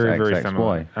looks X, very, X, very X,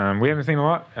 similar. Y. We haven't seen a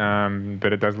lot,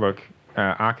 but it does look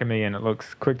Arkham-y, and it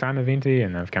looks QuickTime eventy,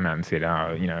 and they've come out and said,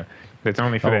 it's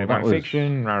only for Oh, that that one was-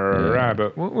 section, yeah.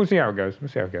 but we'll see how it goes.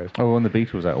 Oh, when the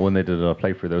beta was out, when they did a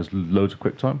playthrough, there was loads of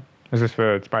QuickTime. Is this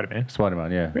for Spider-Man?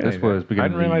 Spider-Man, yeah. Really? This was I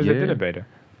beginning didn't realize of the they year. did a beta.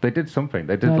 They did something.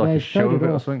 They did No, like they a show showed of it it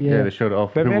or off, something. yeah. Yeah, they showed it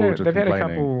off. They've People were had, just they've had a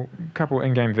complaining. couple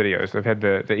in-game videos. They've had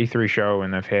the E3 show,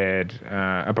 and they've had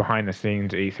a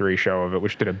behind-the-scenes E3 show of it,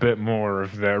 which did a bit more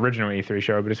of the original E3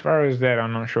 show. But as far as that,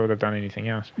 I'm not sure they've done anything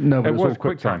else. No, but it it was all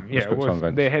QuickTime. Yeah, it QuickTime was.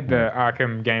 events. They had the Yeah.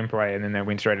 Arkham gameplay, and then they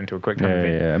went straight into a QuickTime Yeah,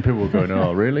 event. yeah, and people were going,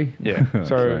 "Oh, really?" Yeah. So,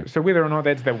 So- so whether or not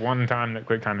that's the one time that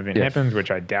QuickTime event Yes. happens, which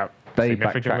I doubt They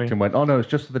significantly. backtracked and went, "Oh no, it's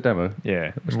just for the demo."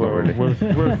 Yeah, It's not really. we'll see.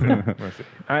 We'll see.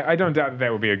 I don't doubt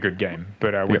that will be a good game,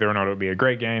 but whether or not it'll be a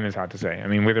great game is hard to say. I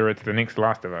mean, whether it's the next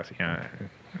Last of Us,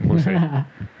 we'll see.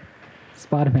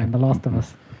 Spider-Man, The Last of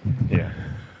Us. Yeah.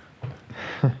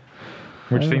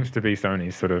 Which Oh. seems to be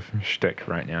Sony's sort of shtick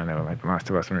right now. They were like, The Last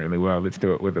of Us went really well. Let's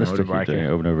do it with the Let's still keep doing it motorbike.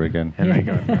 over and over again. And they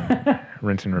got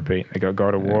rinse and repeat. They got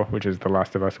God of War, which is The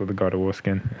Last of Us with the God of War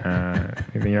skin.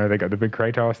 They got the big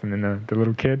Kratos and then the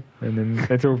little kid. And then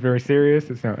it's all very serious.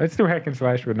 It's still hack and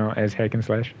slash, but not as hack and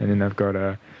slash. And then they've got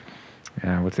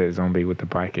what's that zombie with the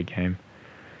biker game?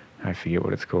 I forget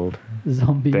what it's called.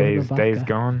 Zombie. Days with a biker.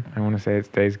 Gone. I want to say it's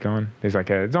Days Gone. There's like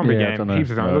a zombie Yeah, I game. don't know.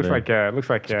 Heaps of zombies. Oh, It looks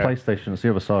like It's PlayStation. It's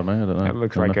the other side, mate. I don't know. it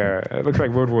looks Don't like know. it looks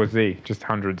like World War Z, just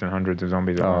hundreds and hundreds of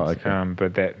zombies at Oh, once. okay.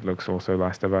 But that looks also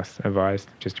Last of Us advised,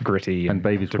 just gritty And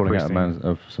babies crawling out depressing.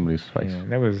 of somebody's face. Yeah,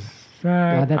 that was.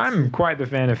 that's- I'm quite the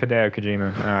fan of Hideo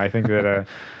Kojima. I think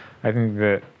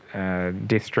that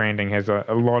Death Stranding has a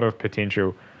lot of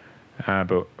potential,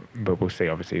 but we'll see.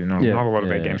 Obviously, not a lot of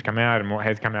their games come out, and what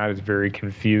has come out is very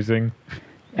confusing.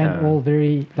 And all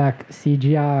very, like,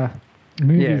 CGI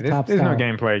movie Yeah, type there's no style.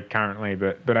 gameplay currently,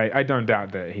 but I don't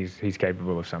doubt that he's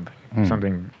capable of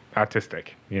something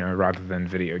artistic, rather than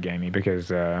video gamey.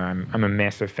 Because I'm a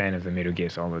massive fan of the Metal Gear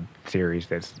Solid series.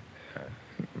 That's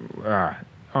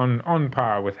on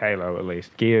par with Halo, at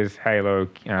least. Gears, Halo,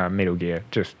 Metal Gear,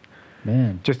 just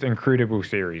incredible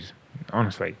series.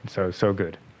 Honestly, so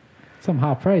good. Some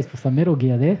high praise for some Metal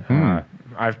Gear there.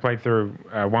 I've played through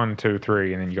 1, 2,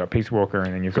 3, and then you got Peace Walker,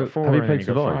 and then you've got 4, have you and then played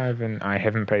you've got Survive? 5, and I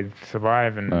haven't played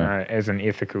Survive, and No. as an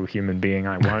ethical human being,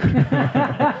 I won't.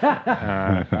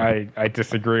 I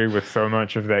disagree with so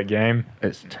much of that game.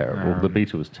 It's terrible. The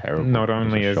beta was terrible. Not It was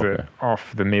only a is it shocker.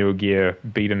 off the Metal Gear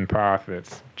beaten path,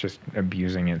 it's just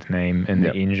abusing its name and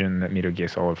Yep. the engine that Metal Gear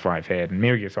Solid 5 had. And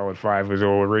Metal Gear Solid 5 was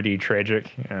already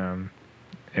tragic.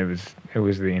 It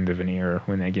was the end of an era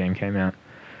when that game came out.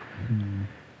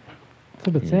 It's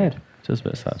a bit sad. Just a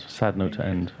bit sad. Sad note to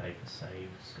end. Pay for save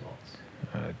slots.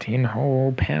 10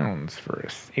 whole pounds for an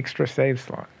extra save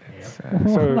slot.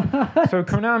 So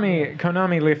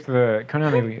Konami left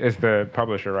Konami is the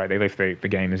publisher, right? They left the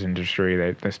gamers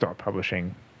industry. They stopped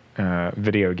publishing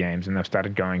video games, and they've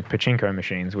started going pachinko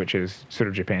machines, which is sort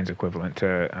of Japan's equivalent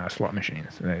to slot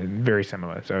machines. They're very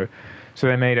similar. So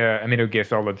they made a Metal Gear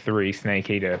Solid 3 Snake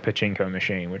Eater pachinko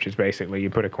machine, which is basically you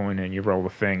put a coin in, you roll the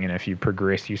thing, and if you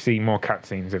progress, you see more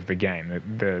cutscenes of the game,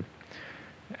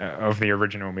 of the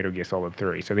original Metal Gear Solid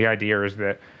 3. So the idea is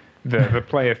that the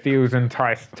player feels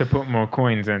enticed to put more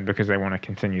coins in because they want to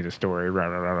continue the story. Rah,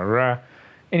 rah, rah, rah, rah.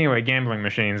 Anyway, gambling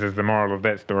machines is the moral of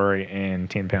that story, and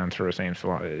 £10 for a same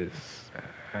slot is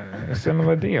a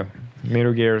similar deal.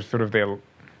 Metal Gear is sort of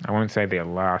I won't say their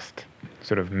last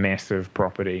sort of massive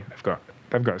property. They've got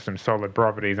got some solid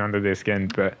properties under their skin,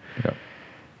 but Yep.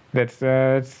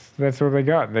 that's all they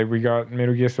got. We got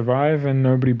Metal Gear Survive, and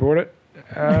nobody bought it,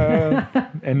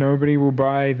 and nobody will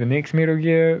buy the next Metal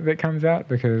Gear that comes out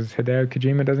because Hideo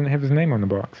Kojima doesn't have his name on the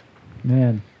box.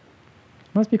 Man,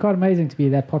 must be quite amazing to be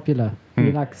that popular.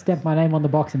 You like stamp my name on the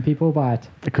box and people buy it.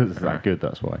 Because it's that good,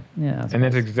 that's why. Yeah, And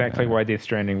that's exactly why Death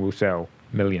Stranding will sell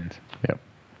millions. Yep.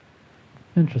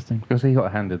 interesting. Because he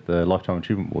got handed the Lifetime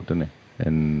Achievement Award, didn't he?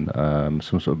 In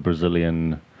some sort of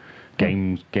Brazilian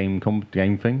game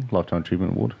thing, Lifetime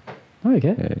Achievement Award. Oh,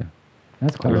 okay, Yeah.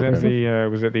 that's quite Was that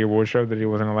impressive. was that the award show that he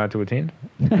wasn't allowed to attend?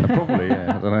 Probably,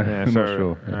 yeah. I don't know. Yeah, I'm so not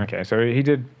sure. Yeah. okay, so he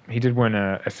did win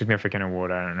a significant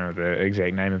award. I don't know the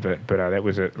exact name of it, but that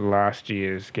was at last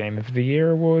year's Game of the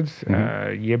Year awards,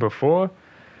 year before,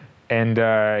 and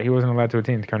he wasn't allowed to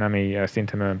attend. Konami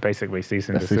sent him a basically cease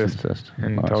and A cease and desist, desist.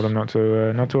 and Nice. told him not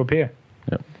to appear,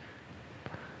 Yep.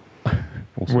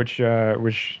 Awesome.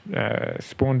 which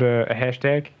spawned a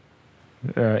hashtag,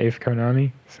 F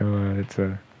Konami. So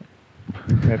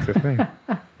that's a thing.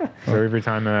 So every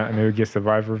time a Metal Gear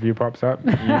Survive review pops up,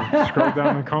 you scroll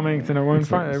down the comments and it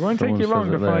won't take you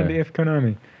long to find F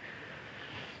Konami.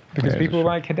 Because Yeah, people sure.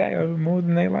 like Hideo more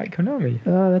than they like Konami.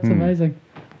 Oh, that's amazing.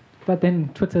 But then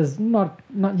Twitter's not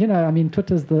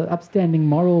Twitter's the upstanding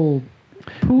moral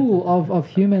pool of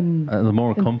human. The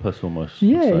moral compass, almost.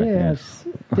 Yeah, so, yeah. yes.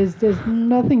 There's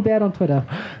nothing bad on Twitter.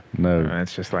 No,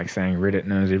 It's just like saying Reddit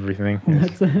knows everything.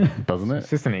 doesn't It's it?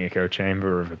 just an echo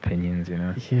chamber of opinions,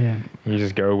 Yeah. You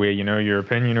just go where you know your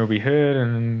opinion will be heard,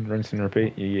 and then rinse and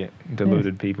repeat. You get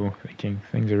deluded people thinking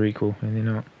things are equal, and they're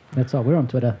not. That's why we're on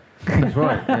Twitter. That's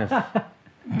right. Yes.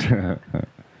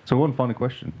 So one final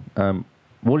question: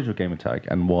 what is your gamer tag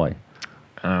and why?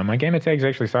 My gamer tag is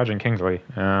actually Sergeant Kingsley.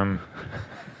 I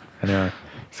know.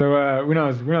 So when I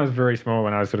was very small,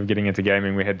 when I was sort of getting into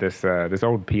gaming, we had this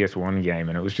old PS1 game,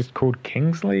 and it was just called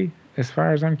Kingsley. As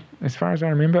far as I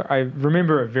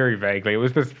remember it very vaguely. It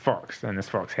was this fox, and this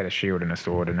fox had a shield and a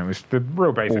sword, and it was the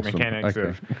real basic Awesome. mechanics Okay.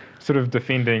 of sort of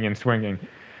defending and swinging.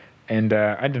 And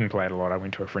I didn't play it a lot. I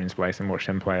went to a friend's place and watched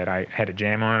him play it. I had a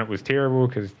jam on it. It was terrible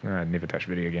because I'd never touched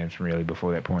video games really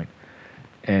before that point.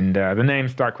 And the name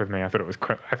stuck with me. I thought it was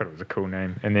a cool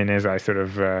name. And then as I sort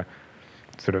of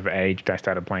aged, I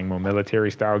started playing more military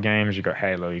style games. You got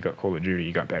Halo, you got Call of Duty,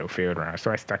 you got Battlefield, right?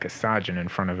 So I stuck a sergeant in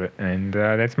front of it, and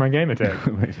that's my gamer tag.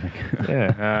 Amazing.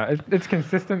 Yeah, it's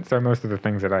consistent. So most of the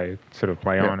things that I sort of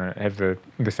play on have the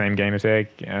same gamer tag,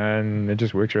 and it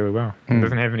just works really well. It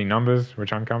doesn't have any numbers,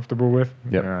 which I'm comfortable with.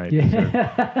 Yep.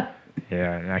 Yeah.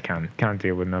 Yeah, I can't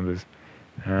deal with numbers.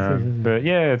 But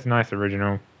yeah, it's nice,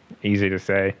 original, easy to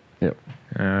say. Yep.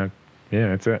 Yeah,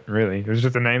 that's it. Really, it was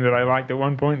just a name that I liked at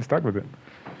one point and stuck with it.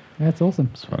 That's awesome.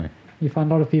 It's funny. You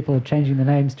find a lot of people changing the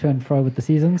names to and fro with the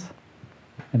seasons,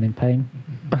 and then paying.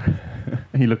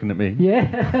 Are you looking at me?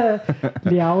 Yeah,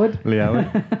 Liaoud. Leo?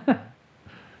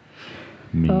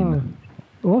 Mean.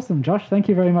 Oh, awesome, Josh. Thank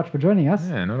you very much for joining us.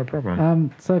 Yeah, not a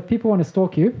problem. So if people want to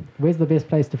stalk you, where's the best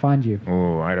place to find you?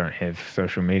 Oh, I don't have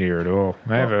social media at all.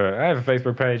 I have a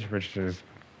Facebook page which is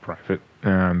private,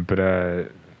 but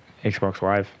Xbox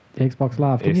Live, Xbox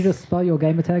Live. Can you Yes. just spell your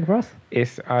gamer tag for us?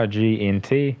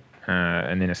 SRGNT,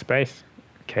 and then a space,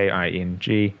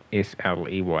 KINGSLEY.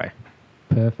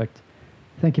 Perfect.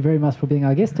 Thank you very much for being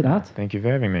our guest tonight. Thank you for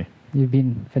having me. You've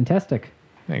been fantastic.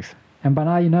 Thanks. And by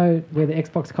now you know where the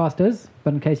Xbox Cast is,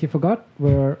 but in case you forgot,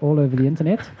 we're all over the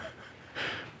internet.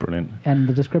 Brilliant. And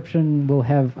the description will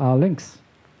have our links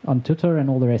on Twitter and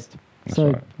all the rest. That's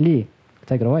So, right. Lee,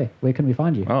 take it away. Where can we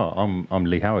find you? Oh, I'm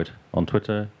Lee Howard on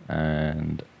Twitter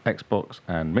and Xbox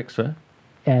and Mixer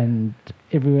And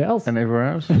everywhere else. and everywhere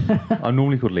else. I'm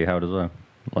normally called Lee Howard as well,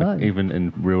 like Right. even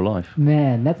in real life.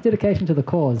 Man, that's dedication to the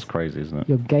cause. It's crazy, isn't it?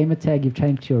 Your gamer tag you've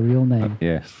changed to your real name.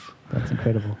 Yes. That's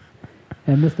incredible.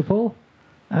 And Mr. Paul?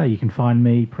 You can find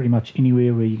me pretty much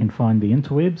anywhere where you can find the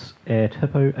interwebs at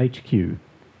Hippo HQ.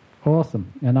 Awesome.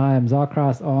 And I am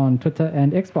Zarkras on Twitter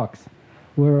and Xbox.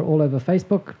 We're all over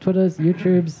Facebook, Twitters,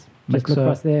 YouTubes. Just look Mixer. for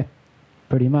us there.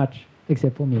 Pretty much.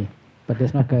 Except for me. But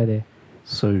let's not go there.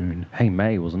 Soon. Hey,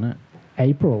 May, wasn't it?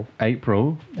 April.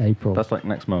 April. April. That's like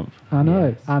next month. I know.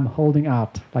 Yes. I'm holding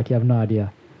out like you have no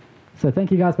idea. So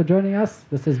thank you guys for joining us.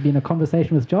 This has been a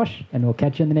conversation with Josh, and we'll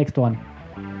catch you in the next one.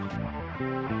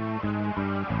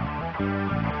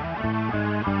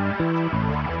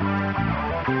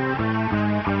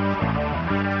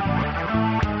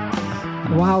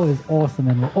 WoW is awesome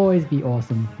and will always be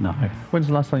awesome. No. When's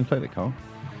the last time you played it, Carl?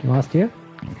 Last year?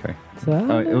 Okay. So,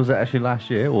 Was it actually last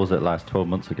year or was it last 12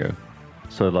 months ago?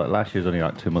 So like last year's only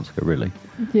like 2 months ago, really.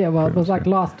 yeah, well, it was Pretty like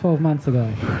last 12 months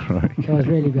ago. Right. It was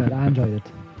really good. I enjoyed it.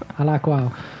 I like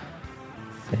WoW.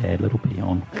 Sad little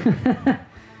peon.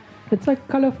 It's so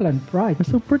colourful and bright. It's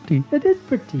so pretty. It is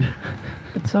pretty.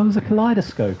 But so is a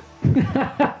kaleidoscope.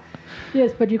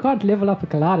 Yes, but you can't level up a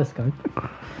kaleidoscope.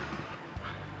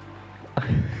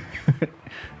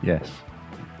 Yes.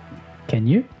 Can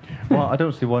you? Well, I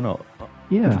don't see why not.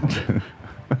 Yeah.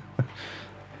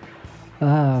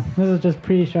 This is just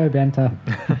pre-show banter.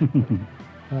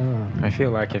 I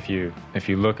feel like if you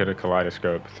look at a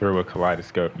kaleidoscope through a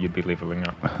kaleidoscope, you'd be leveling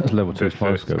up. That's level 2 The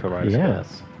first kaleidoscope. kaleidoscope.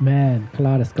 Yes. Man,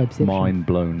 kaleidoscope. Mind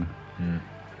blown.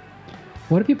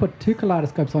 What if you put 2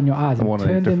 kaleidoscopes on your eyes I and want a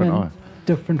turn them different in eye.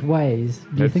 different ways? Do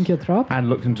you That's- think you'll throw up? And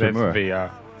looked into a That's mirror.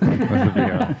 VR. That's a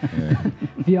VR. Yeah.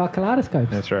 VR kaleidoscopes.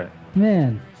 That's right.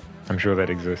 Man, I'm sure that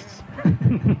exists.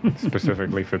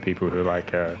 Specifically for people who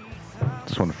like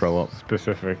Just want to throw up.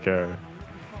 specific.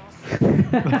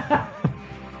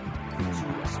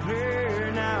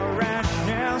 Explain our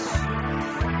rashness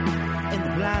in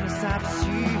the blindness I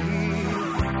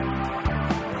perceive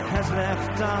has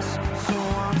left us so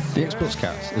The Xbox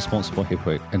Cast is sponsored by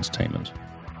Hippo Entertainment.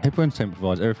 Hippo Entertainment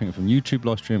provides everything from YouTube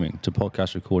live streaming to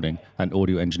podcast recording and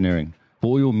audio engineering. For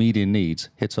all your media needs,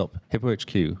 hit up Hippo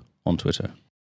HQ on Twitter.